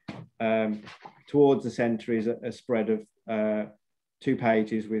 sorry. Towards the centre is a spread of 2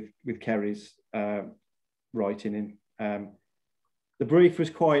 pages with Kerry's writing in. The brief was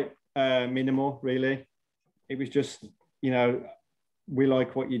quite minimal, really. It was just, we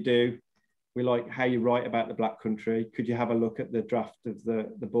like what you do. We like how you write about the Black Country. Could you have a look at the draft of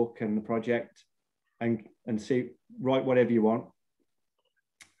the book and the project and see, write whatever you want.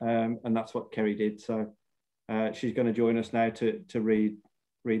 And that's what Kerry did. So she's going to join us now to read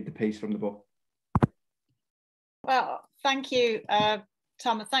the piece from the book. Well, thank you,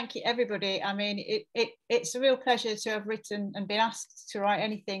 Tom, and thank you, everybody. I mean, it's a real pleasure to have written and been asked to write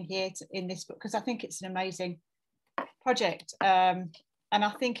anything here in this book, because I think it's an amazing project. And I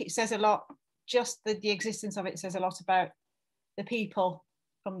think it says a lot, just the existence of it says a lot about the people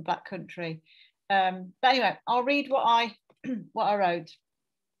from the Black Country. But anyway, I'll read what I wrote,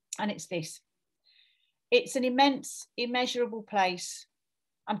 and it's this. It's an immense, immeasurable place.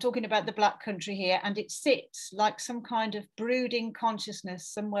 I'm talking about the Black Country here, and it sits like some kind of brooding consciousness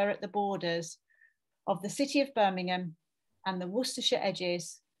somewhere at the borders of the city of Birmingham and the Worcestershire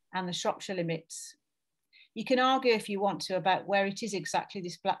edges and the Shropshire limits. You can argue if you want to about where it is exactly,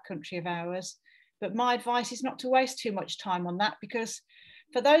 this Black Country of ours, but my advice is not to waste too much time on that, because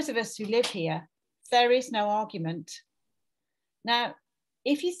for those of us who live here, there is no argument. Now,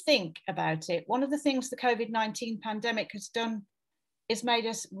 if you think about it, one of the things the COVID-19 pandemic has done is made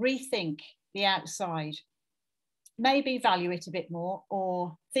us rethink the outside, maybe value it a bit more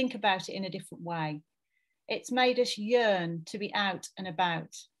or think about it in a different way. It's made us yearn to be out and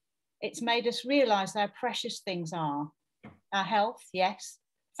about. It's made us realise how precious things are. Our health, yes,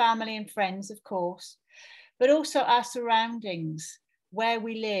 family and friends, of course, but also our surroundings, where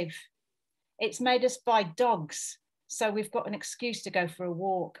we live. It's made us buy dogs So we've got an excuse to go for a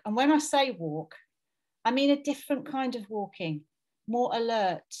walk. And when I say walk, I mean a different kind of walking, more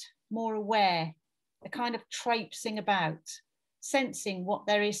alert, more aware, a kind of traipsing about, sensing what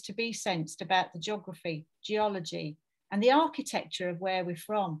there is to be sensed about the geography, geology, and the architecture of where we're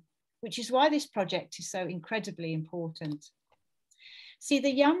from, which is why this project is so incredibly important. See, the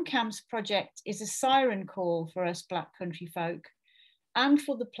Yam Cams project is a siren call for us Black country folk and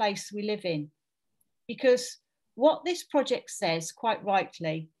for the place we live in, because what this project says, quite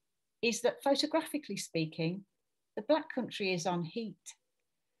rightly, is that photographically speaking, the Black country is on heat.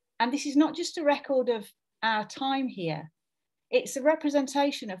 And this is not just a record of our time here, it's a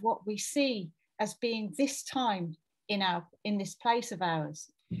representation of what we see as being this time in this place of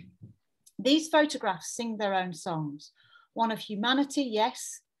ours. These photographs sing their own songs, one of humanity,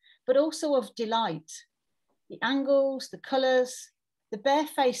 yes, but also of delight. The angles, the colours, the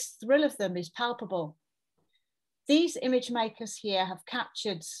barefaced thrill of them is palpable. These image makers here have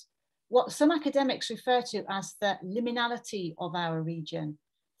captured what some academics refer to as the liminality of our region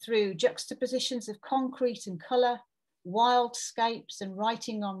through juxtapositions of concrete and colour, wildscapes and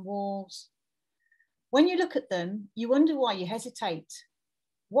writing on walls. When you look at them, you wonder why you hesitate.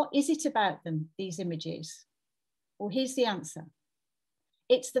 What is it about them, these images? Well, here's the answer.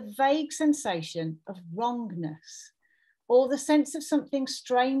 It's the vague sensation of wrongness, or the sense of something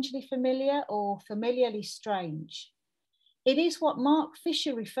strangely familiar or familiarly strange. It is what Mark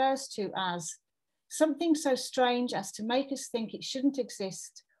Fisher refers to as something so strange as to make us think it shouldn't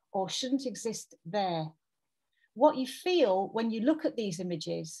exist or shouldn't exist there. What you feel when you look at these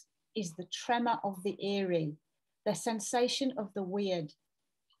images is the tremor of the eerie, the sensation of the weird.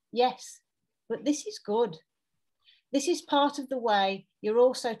 Yes, but this is good. This is part of the way you're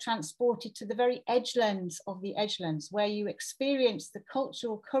also transported to the very edgelands of the edgelands, where you experience the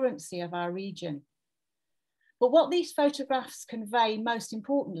cultural currency of our region. But what these photographs convey most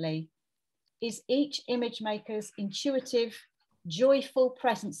importantly is each image maker's intuitive, joyful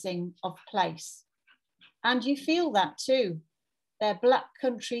presencing of place. And you feel that too, their Black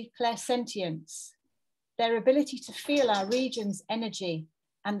country clairsentience, their ability to feel our region's energy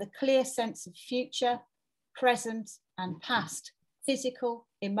and the clear sense of future, present and past, physical,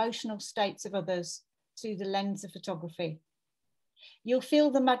 emotional states of others through the lens of photography. You'll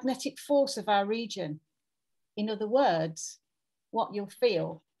feel the magnetic force of our region. In other words, what you'll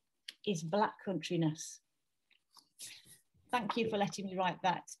feel is Black countryness. Thank you for letting me write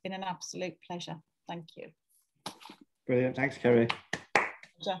that. It's been an absolute pleasure. Thank you. Brilliant. Thanks, Kerry.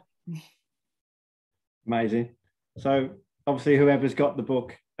 Pleasure. Amazing. So obviously whoever's got the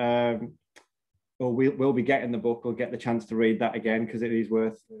book, or we'll be getting the book, will get the chance to read that again, because it is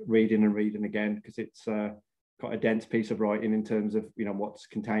worth reading and reading again, because it's quite a dense piece of writing in terms of, you know, what's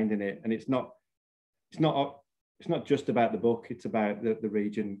contained in it. And it's not just about the book, it's about the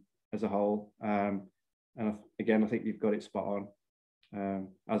region as a whole. And again, I think you've got it spot on,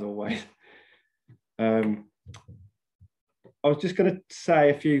 as always. I was just going to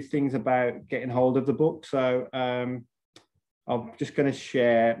say a few things about getting hold of the book. So I'm just going to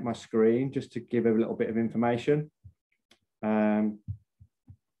share my screen just to give a little bit of information. And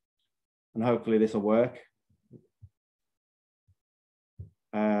hopefully this will work.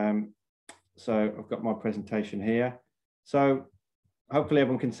 So I've got my presentation here. So hopefully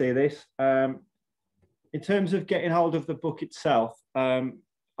everyone can see this. In terms of getting hold of the book itself, I'm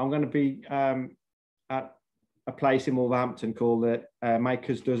going to be at a place in Wolverhampton called the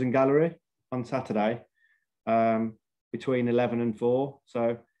Makers Dozen Gallery on Saturday between 11 and 4.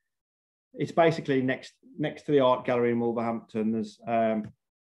 So it's basically next to the art gallery in Wolverhampton. There's a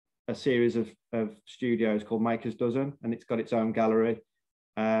series of studios called Makers Dozen, and it's got its own gallery.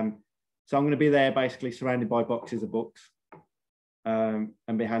 So I'm going to be there basically surrounded by boxes of books and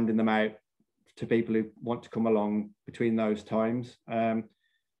be handing them out to people who want to come along between those times.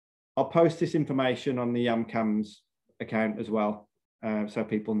 I'll post this information on the Yam Cams account as well, so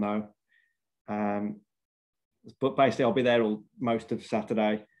people know. But basically, I'll be there most of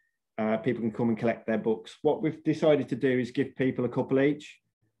Saturday. People can come and collect their books. What we've decided to do is give people a couple each.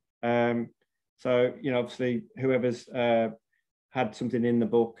 So, you know, obviously, whoever's had something in the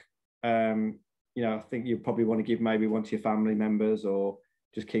book, you know, I think you probably want to give maybe one to your family members, or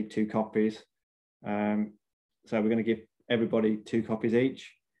just keep 2 copies. So we're going to give everybody 2 copies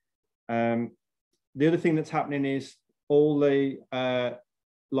each. The other thing that's happening is all the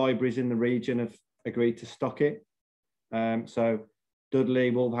libraries in the region have agreed to stock it. So Dudley,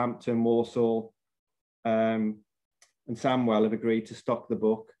 Wolverhampton, Walsall and Sandwell have agreed to stock the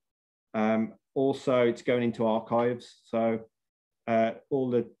book. Also, it's going into archives. So all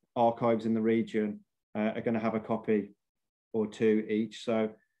the archives in the region are going to have a copy or two each. So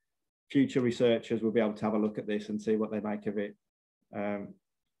future researchers will be able to have a look at this and see what they make of it,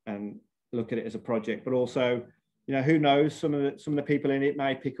 and look at it as a project. But also, you know, who knows, some of the people in it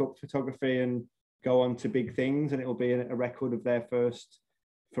may pick up photography and go on to big things, and it will be a record of their first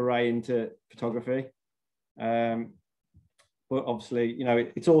foray into photography. But obviously, you know,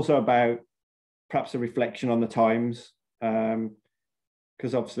 it's also about perhaps a reflection on the times,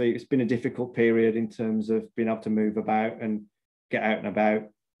 because obviously it's been a difficult period in terms of being able to move about and get out and about.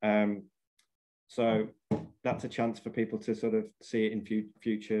 So that's a chance for people to sort of see it in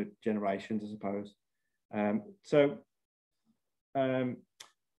future generations, I suppose.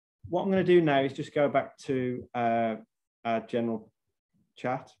 What I'm going to do now is just go back to our general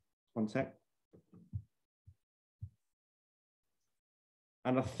chat. One sec.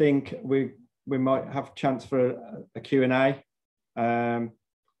 And I think we might have a chance for a Q&A, and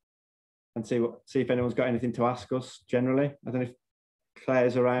see if anyone's got anything to ask us generally. I don't know if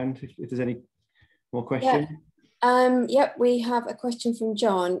Claire's around, if there's any more questions. Yep, we have a question from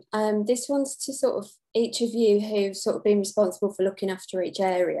John. This one's to sort of each of you who've sort of been responsible for looking after each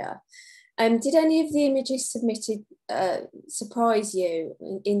area. Did any of the images submitted surprise you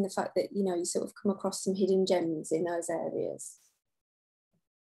in the fact that, you know, you sort of come across some hidden gems in those areas?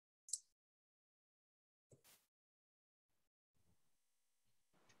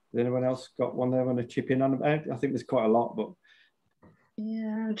 Has anyone else got one they want to chip in on about? I think there's quite a lot, but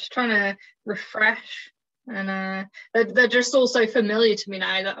yeah, I'm just trying to refresh, and they're just all so familiar to me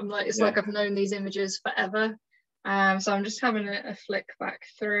now that I'm like, it's like I've known these images forever. So I'm just having a flick back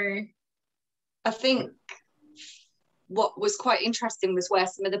through. I think what was quite interesting was where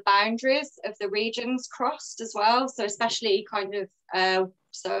some of the boundaries of the regions crossed as well. So especially kind of,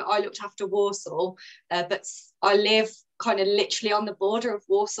 so I looked after Walsall, but I live kind of literally on the border of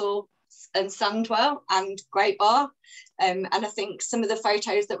Walsall and Sandwell and Great Bar. And I think some of the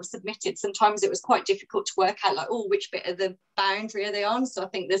photos that were submitted, sometimes it was quite difficult to work out, like, oh, which bit of the boundary are they on? So I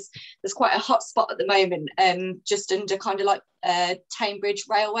think there's quite a hot spot at the moment, just under kind of like Tamebridge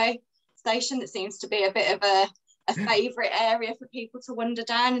railway station, that seems to be a bit of a favourite area for people to wander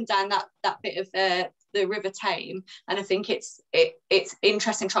down, and down that bit of the River Tame. And I think it's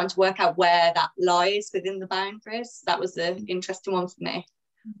interesting trying to work out where that lies within the boundaries. That was the interesting one for me.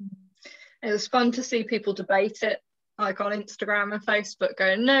 It was fun to see people debate it, like on Instagram and Facebook,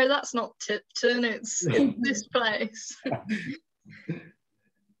 going, no, that's not Tipton, it's this place.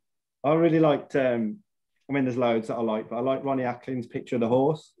 I really liked, I mean, there's loads that I like, but I like Ronnie Acklin's picture of the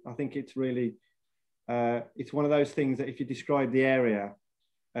horse. I think it's really, it's one of those things that if you describe the area,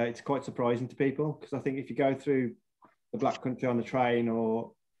 it's quite surprising to people, because I think if you go through the Black Country on the train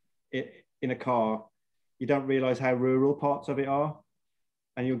or in a car, you don't realise how rural parts of it are.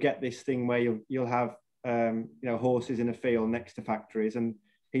 And you'll get this thing where you'll have you know, horses in a field next to factories, and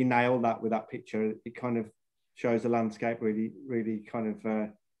he nailed that with that picture. It kind of shows the landscape really, really kind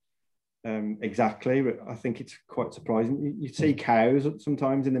of exactly. I think it's quite surprising. You see cows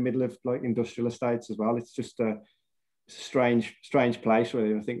sometimes in the middle of like industrial estates as well. It's just a strange place,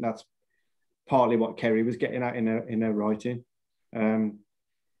 really. I think that's partly what Kerry was getting at in her writing. And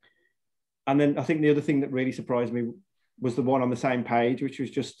then I think the other thing that really surprised me was the one on the same page, which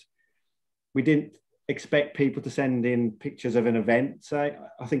was just, we didn't expect people to send in pictures of an event. So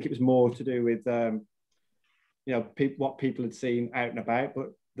I think it was more to do with, you know, what people had seen out and about.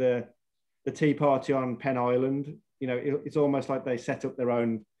 But the tea party on Penn Island, you know, it's almost like they set up their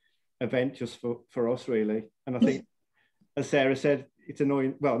own event just for us, really. And I think, as Sarah said, it's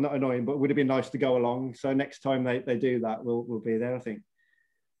annoying. Well, not annoying, but it would have been nice to go along. So next time they do that, we'll be there, I think.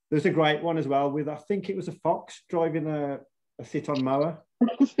 There's a great one as well with, I think it was a fox driving a sit-on mower.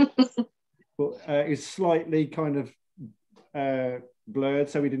 But it was slightly kind of blurred,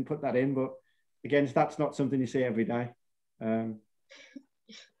 so we didn't put that in. But again, that's not something you see every day.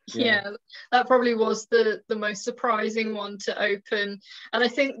 Yeah, that probably was the most surprising one to open. And I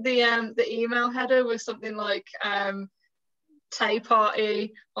think the email header was something like tea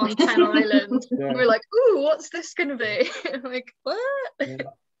party on Penn Island. We were like, ooh, what's this going to be? Like, what? Yeah.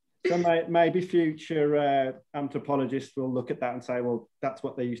 So maybe future anthropologists will look at that and say, well, that's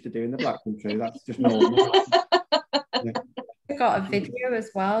what they used to do in the Black Country. That's just normal. We got a video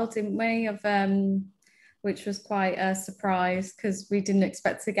as well, didn't we, of which was quite a surprise, because we didn't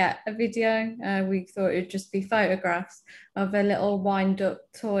expect to get a video. We thought it would just be photographs of a little wind-up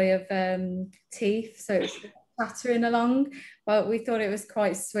toy of teeth, so it's pattering along, but we thought it was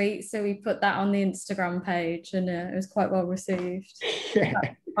quite sweet, so we put that on the Instagram page, and it was quite well received.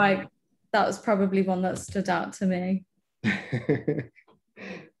 That was probably one that stood out to me.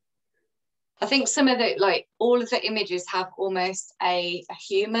 I think some of the, like, all of the images have almost a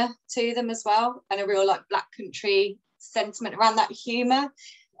humour to them as well, and a real like Black country sentiment around that humour.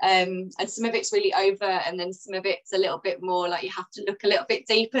 And some of it's really overt, and then some of it's a little bit more like you have to look a little bit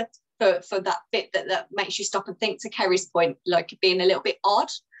deeper for that bit that makes you stop and think, to Kerry's point, like being a little bit odd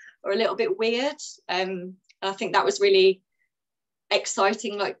or a little bit weird. I think that was really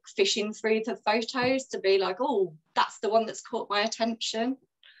exciting, like fishing through the photos to be like, oh, that's the one that's caught my attention.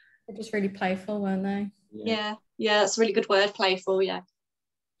 They're just really playful, weren't they? Yeah, that's a really good word, playful. Yeah.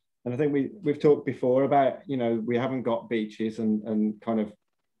 And I think we've talked before about, you know, we haven't got beaches and kind of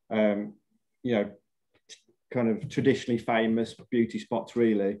you know, kind of traditionally famous beauty spots,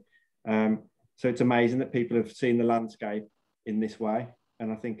 really. So it's amazing that people have seen the landscape in this way,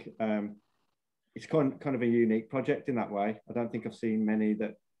 and I think it's kind of a unique project in that way. I don't think I've seen many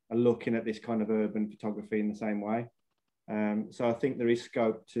that are looking at this kind of urban photography in the same way. So I think there is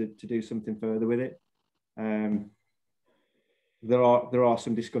scope to do something further with it. There are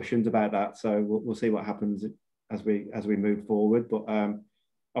some discussions about that, so we'll see what happens as we move forward. But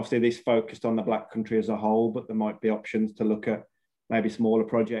obviously this focused on the Black country as a whole, but there might be options to look at maybe smaller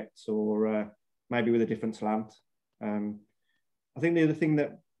projects, or maybe with a different slant. I think the other thing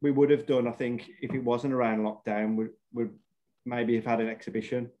that we would have done, I think, if it wasn't around lockdown, would maybe have had an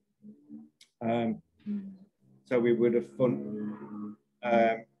exhibition. So we would have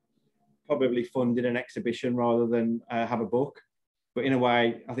probably funded an exhibition rather than have a book. But in a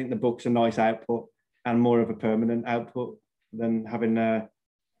way, I think the book's a nice output and more of a permanent output than having an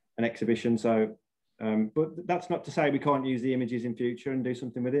exhibition. So, but that's not to say we can't use the images in future and do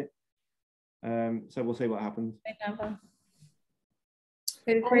something with it. So we'll see what happens.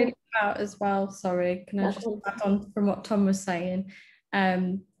 It was really about as well, sorry, can I just add on from what Tom was saying?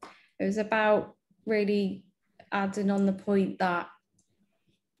 It was about really adding on the point that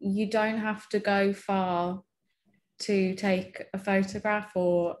you don't have to go far to take a photograph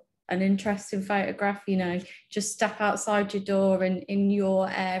or an interesting photograph, you know, just step outside your door and in your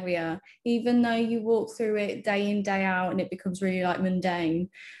area, even though you walk through it day in, day out and it becomes really like mundane,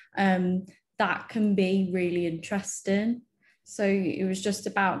 that can be really interesting. So it was just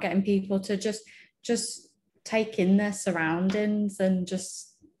about getting people to just take in their surroundings and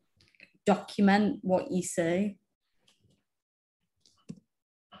just document what you see.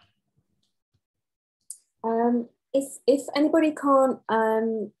 If anybody can't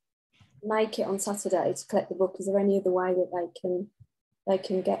make it on Saturday to collect the book, is there any other way that they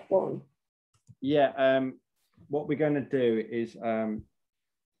can get one? Yeah, what we're going to do is I'm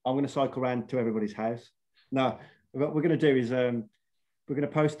going to cycle around to everybody's house. No, what we're going to do is we're going to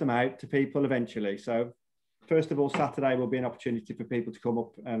post them out to people eventually. So first of all, Saturday will be an opportunity for people to come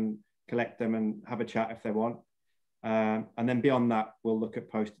up and collect them and have a chat if they want. And then beyond that, we'll look at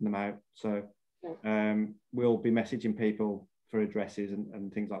posting them out. So we'll be messaging people for addresses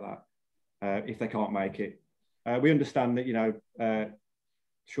and things like that if they can't make it. We understand that, you know,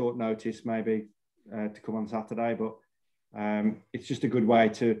 short notice maybe to come on Saturday, but it's just a good way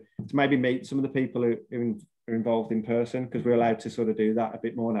to maybe meet some of the people who are involved in person, because we're allowed to sort of do that a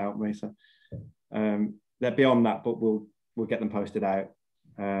bit more now, aren't we? So they're beyond that, but we'll get them posted out.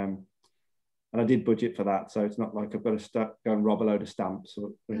 And I did budget for that, so it's not like I've got to go and rob a load of stamps.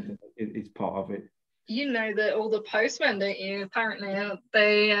 Or it's part of it. You know that all the postmen, don't you? Apparently,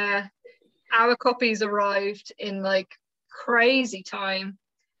 they our copies arrived in like crazy time.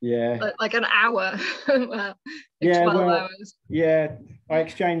 Yeah, like an hour. Well, yeah, 12 hours. Yeah, I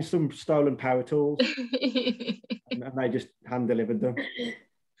exchanged some stolen power tools, and they just hand delivered them.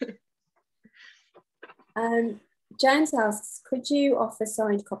 James asks, could you offer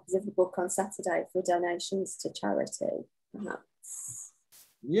signed copies of the book on Saturday for donations to charity? Perhaps.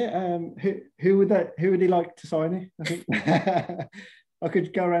 Yeah, who would he like to sign it? I think I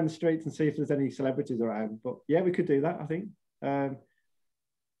could go around the streets and see if there's any celebrities around. But yeah, we could do that, I think.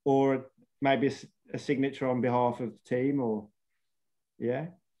 Or maybe a signature on behalf of the team, or yeah.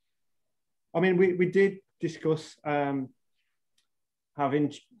 I mean, we did discuss having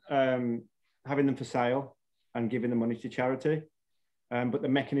them for sale and giving the money to charity, but the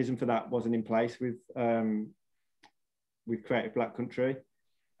mechanism for that wasn't in place with Creative Black Country.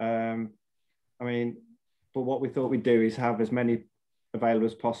 I mean, but what we thought we'd do is have as many available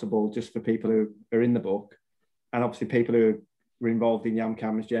as possible just for people who are in the book, and obviously people who are involved in Yam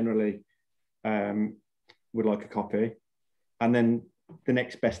Cams generally would like a copy, and then the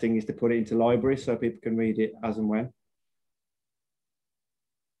next best thing is to put it into libraries so people can read it as and when.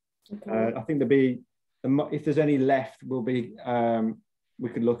 Okay. I think there'll be, if there's any left, we'll we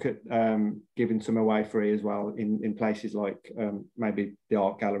could look at giving some away free as well in places like maybe the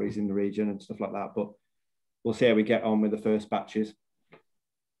art galleries in the region and stuff like that. But we'll see how we get on with the first batches.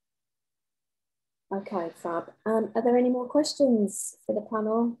 Okay, fab. Are there any more questions for the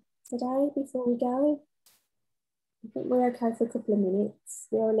panel today before we go? I think we're okay for a couple of minutes.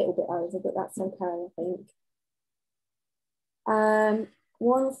 We're a little bit over, but that's okay, I think.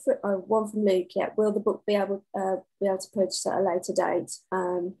 One from Luke. Yeah, will the book be able to purchase at a later date?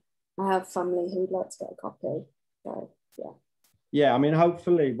 I have family who'd like to get a copy. So yeah. Yeah, I mean,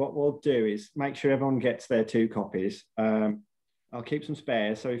 hopefully what we'll do is make sure everyone gets their 2 copies. I'll keep some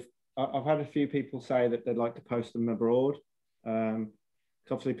spares. So if I've had a few people say that they'd like to post them abroad. Because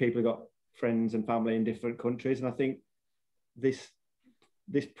obviously people have got friends and family in different countries, and I think this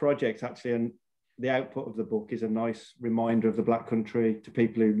project actually, and the output of the book is a nice reminder of the Black Country to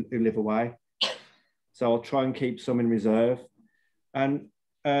people who live away. So I'll try and keep some in reserve, and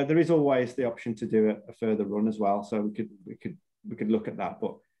there is always the option to do a further run as well. So we could look at that,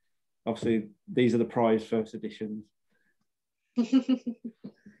 but obviously these are the prized first editions.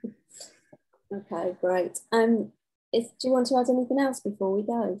 Okay, great. Do you want to add anything else before we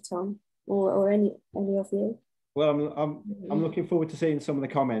go, Tom, or any of you? Well, I'm looking forward to seeing some of the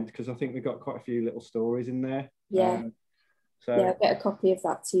comments, because I think we've got quite a few little stories in there. Yeah. So yeah, I'll get a copy of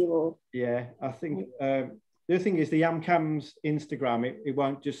that to you all. Yeah, I think the other thing is the Yam Cams Instagram. It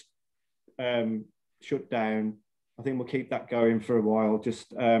won't just shut down. I think we'll keep that going for a while, just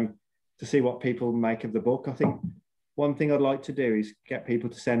to see what people make of the book. I think one thing I'd like to do is get people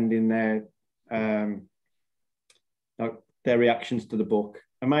to send in their reactions to the book,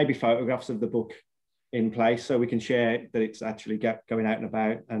 and maybe photographs of the book in place, so we can share that it's actually going out and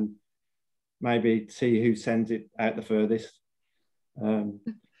about, and maybe see who sends it out the furthest.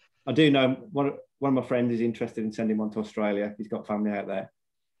 I do know one of my friends is interested in sending one to Australia. He's got family out there.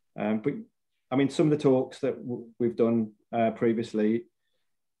 But I mean, some of the talks that we've done previously,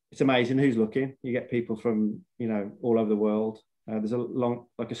 it's amazing who's looking. You get people from, all over the world. There's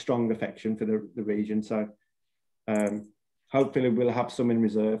a strong affection for the region. So hopefully we'll have some in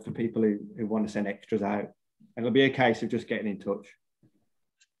reserve for people who want to send extras out. And it'll be a case of just getting in touch.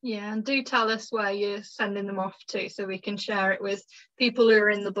 Yeah, and do tell us where you're sending them off to, so we can share it with people who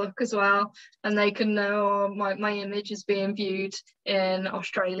are in the book as well, and they can know, oh, my image is being viewed in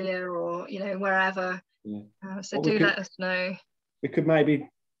Australia or wherever. Yeah. So let us know. We could maybe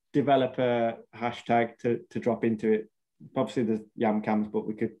develop a hashtag to drop into it. Obviously there's Yam Cams, but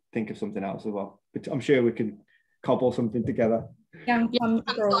we could think of something else as well. But I'm sure we can cobble something together. Yam Cams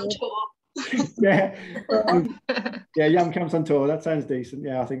on tour. Yeah. Yeah, Yam Cams on tour. That sounds decent.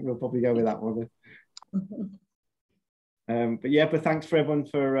 Yeah, I think we'll probably go with that one. But thanks for everyone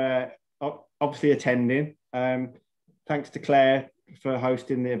for obviously attending. Thanks to Claire for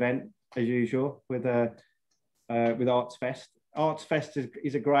hosting the event as usual with ArtsFest. ArtsFest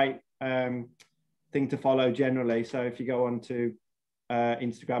is a great thing to follow generally. So if you go on to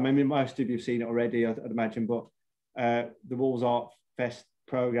Instagram, I mean, most of you have seen it already, I'd imagine, but the Walls Art Fest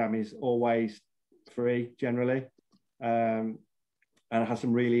program is always free generally, and it has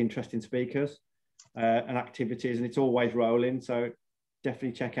some really interesting speakers and activities, and it's always rolling. So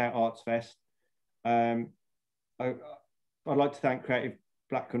definitely check out ArtsFest. I'd like to thank Creative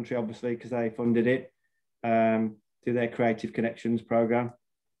Black Country, obviously, because they funded it through their Creative Connections program.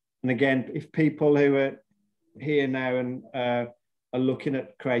 And again, if people who are here now and are looking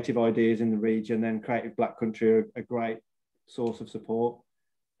at creative ideas in the region, then Creative Black Country are a great source of support.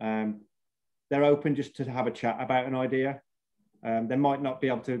 They're open just to have a chat about an idea. They might not be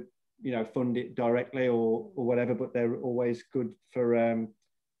able to, fund it directly or whatever, but they're always good for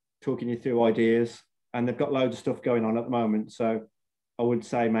talking you through ideas. And they've got loads of stuff going on at the moment. So I would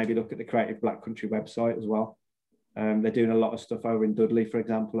say maybe look at the Creative Black Country website as well. They're doing a lot of stuff over in Dudley, for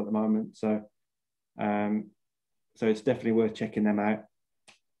example, at the moment. So it's definitely worth checking them out.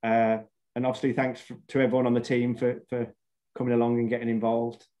 And obviously thanks to everyone on the team for coming along and getting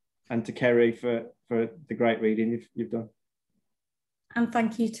involved, and to Kerry for the great reading you've done. And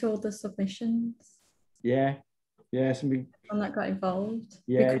thank you to all the submissions. Yeah. And that got involved.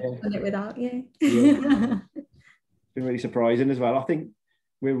 Yeah, we couldn't have done it without you. Yeah. It's been really surprising as well. I think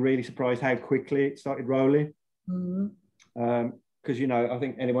we were really surprised how quickly it started rolling. Because I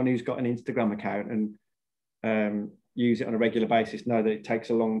think anyone who's got an Instagram account and use it on a regular basis know that it takes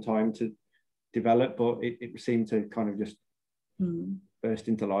a long time to develop, but it seemed to kind of just burst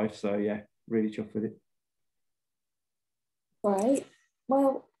into life. So yeah, really chuffed with it. Right.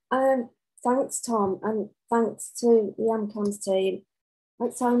 Well, thanks, Tom, and thanks to the Yam Cams team.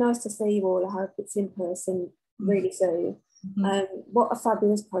 It's so nice to see you all. I hope it's in person really soon. What a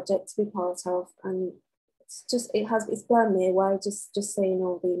fabulous project to be part of, and it's blown me away just seeing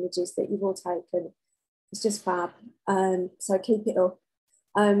all the images that you've all taken. It's just fab. So keep it up.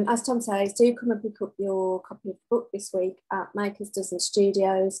 As Tom says, do come and pick up your copy of the book this week at Makers Dozen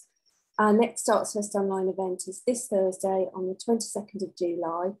Studios. Our next ArtsFest Online event is this Thursday on the 22nd of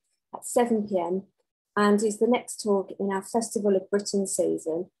July at 7 p.m. and is the next talk in our Festival of Britain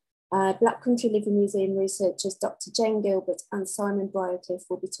season. Black Country Living Museum researchers Dr. Jane Gilbert and Simon Briarcliffe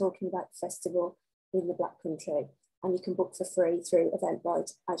will be talking about the festival in the Black Country, and you can book for free through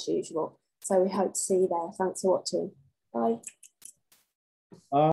Eventbrite as usual. So we hope to see you there. Thanks for watching. Bye.